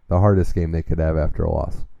hardest game they could have after a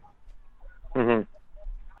loss. Mm-hmm.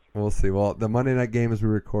 We'll see. Well, the Monday night game as we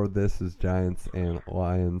record this is Giants and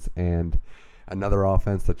Lions, and another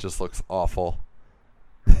offense that just looks awful.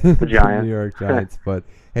 The Giants. New York Giants. But,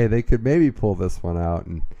 hey, they could maybe pull this one out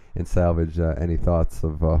and salvage any thoughts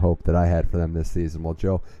of hope that I had for them this season. Well,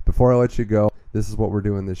 Joe, before I let you go, this is what we're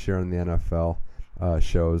doing this year on the NFL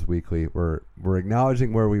shows weekly. We're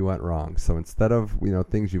acknowledging where we went wrong. So instead of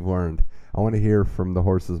things you've learned, I want to hear from the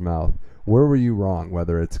horse's mouth. Where were you wrong,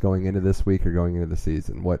 whether it's going into this week or going into the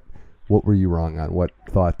season? What were you wrong on? What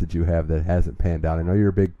thought did you have that hasn't panned out? I know you're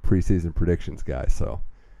a big preseason predictions guy, so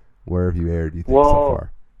where have you erred, do you think, so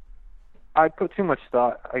far? I put too much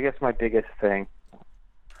thought. I guess my biggest thing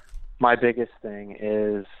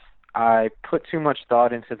is I put too much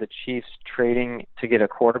thought into the Chiefs trading to get a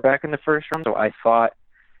quarterback in the first round, so I thought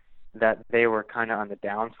that they were kind of on the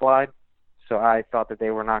downslide. So I thought that they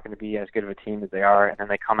were not going to be as good of a team as they are, and then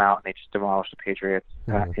they come out and they just demolish the Patriots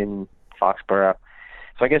in Foxborough.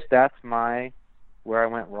 So I guess that's where I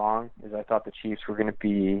went wrong, is I thought the Chiefs were going to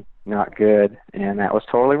be not good, and that was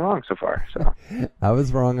totally wrong so far. So I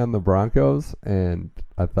was wrong on the Broncos, and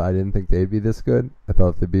I didn't think they'd be this good. I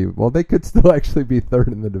thought they could still actually be third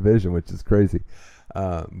in the division, which is crazy.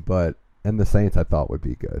 And the Saints I thought would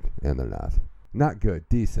be good, and they're not. Not good,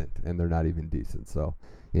 decent, and they're not even decent. So,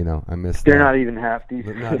 I missed They're that. not even half decent.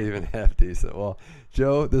 They're not even half decent. Well,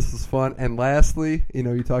 Joe, this was fun. And lastly,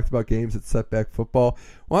 you talked about games at Setback Football.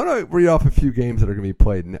 Why don't I read off a few games that are going to be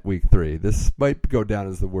played in week 3? This might go down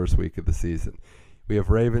as the worst week of the season. We have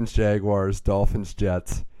Ravens, Jaguars, Dolphins,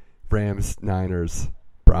 Jets, Rams, Niners,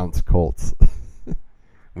 Browns, Colts.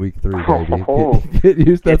 Week 3, baby. Get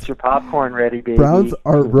used to that. Get your popcorn ready, baby. Browns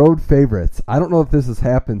are road favorites. I don't know if this has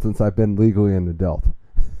happened since I've been legally an adult.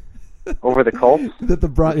 Over the Colts? That the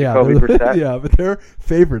Jacoby Brissett? Yeah, but they're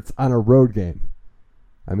favorites on a road game.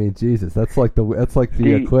 I mean, Jesus, that's like the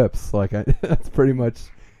eclipse. That's pretty much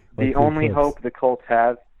the only hope the Colts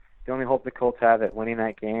have. The only hope the Colts have at winning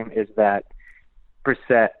that game is that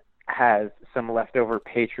Brissett has some leftover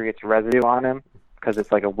Patriots residue on him, because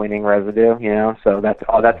it's like a winning residue, So that's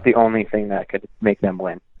the only thing that could make them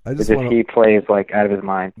win. He plays like out of his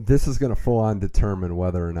mind. This is going to full on determine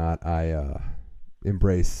whether or not I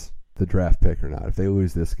embrace the draft pick or not. If they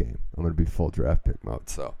lose this game, I'm going to be full draft pick mode.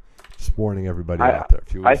 So, just warning everybody out there.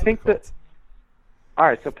 If you lose the Colts. All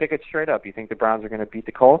right, so pick it straight up. You think the Browns are going to beat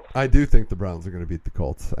the Colts? I do think the Browns are going to beat the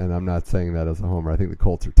Colts, and I'm not saying that as a homer. I think the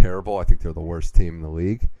Colts are terrible. I think they're the worst team in the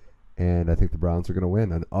league, and I think the Browns are going to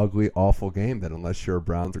win an ugly, awful game that unless you're a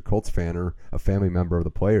Browns or Colts fan or a family member of the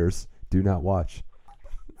players, do not watch.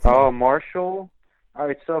 Oh, Marshall. All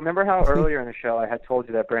right, so remember how earlier in the show I had told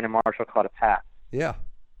you that Brandon Marshall caught a pass? Yeah,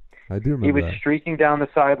 I do remember. He was streaking down the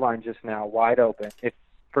sideline just now, wide open.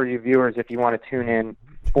 For you viewers, if you want to tune in,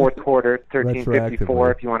 fourth quarter,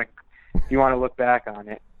 13:54. If you want to look back on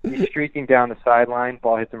it, he's streaking down the sideline.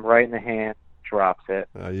 Ball hits him right in the hand, drops it.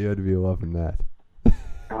 You had to be loving that.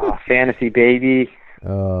 Fantasy baby.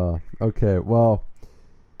 Okay, well,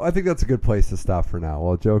 I think that's a good place to stop for now.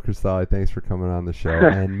 Well, Joe Crisali, thanks for coming on the show,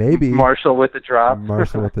 and maybe Marshall with the drop.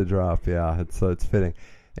 Marshall with the drop, yeah, it's fitting.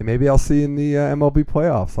 And maybe I'll see you in the MLB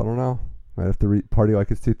playoffs. I don't know. Might have to party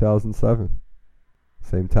like it's 2007.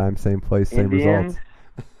 Same time, same place, same results.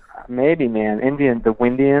 Maybe, man. The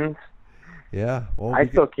Windians. Yeah. Well, I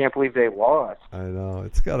still can't believe they lost. I know.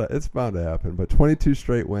 It's bound to happen. But 22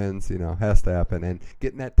 straight wins, has to happen. And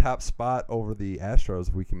getting that top spot over the Astros,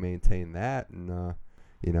 if we can maintain that, and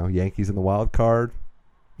Yankees in the wild card,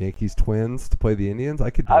 Yankees Twins to play the Indians. I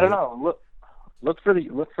don't know. Look for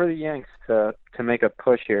the Yanks to make a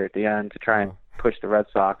push here at the end to try and push the Red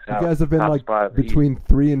Sox out. You guys have been between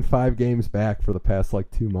 3 and 5 games back for the past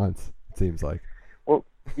 2 months. It seems like. Well,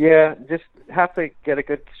 yeah, just have to get a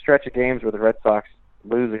good stretch of games where the Red Sox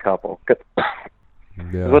lose a couple.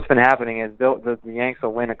 Yeah. What's been happening is the Yanks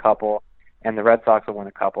will win a couple, and the Red Sox will win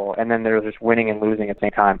a couple, and then they're just winning and losing at the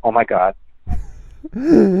same time. Oh my God!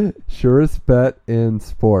 Surest bet in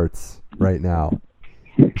sports right now.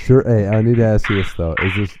 Sure. Hey, I need to ask you this though: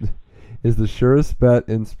 is the surest bet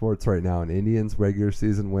in sports right now an Indians regular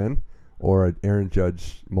season win or an Aaron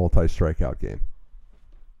Judge multi-strikeout game?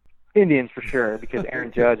 Indians for sure, because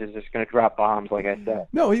Aaron Judge is just going to drop bombs, like I said.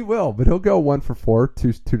 No, he will, but he'll go 1 for 4,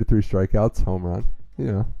 2 to 3 strikeouts, home run.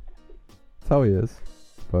 That's how he is.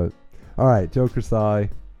 But all right, Joe Crisali,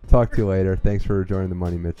 talk to you later. Thanks for joining the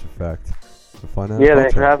Money Mitch Effect. Have fun. Yeah,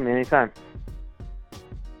 thanks for having me anytime.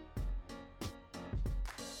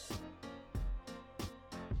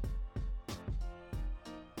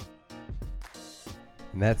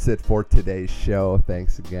 And that's it for today's show.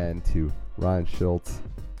 Thanks again to Ryan Schultz,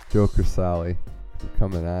 Joe Crisali for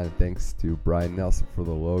coming on. Thanks to Brian Nelson for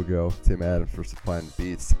the logo, Tim Adams for supplying the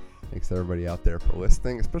beats. Thanks to everybody out there for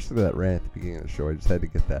listening, especially to that rant at the beginning of the show. I just had to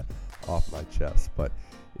get that off my chest. But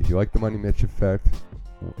if you like the Money Mitch Effect,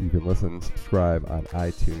 you can listen and subscribe on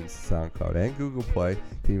iTunes, SoundCloud, and Google Play. You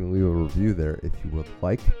can even leave a review there if you would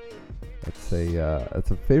like. That's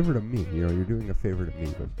a favor to me. You're doing a favor to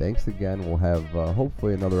me. But thanks again. We'll have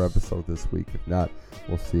hopefully another episode this week. If not,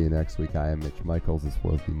 we'll see you next week. I am Mitch Michaels. This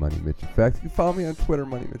was the Money Mitch Effect. You can follow me on Twitter,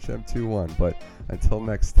 MoneyMitchM21. But until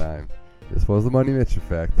next time, this was the Money Mitch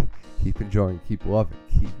Effect. Keep enjoying, keep loving,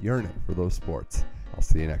 keep yearning for those sports. I'll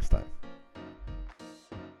see you next time.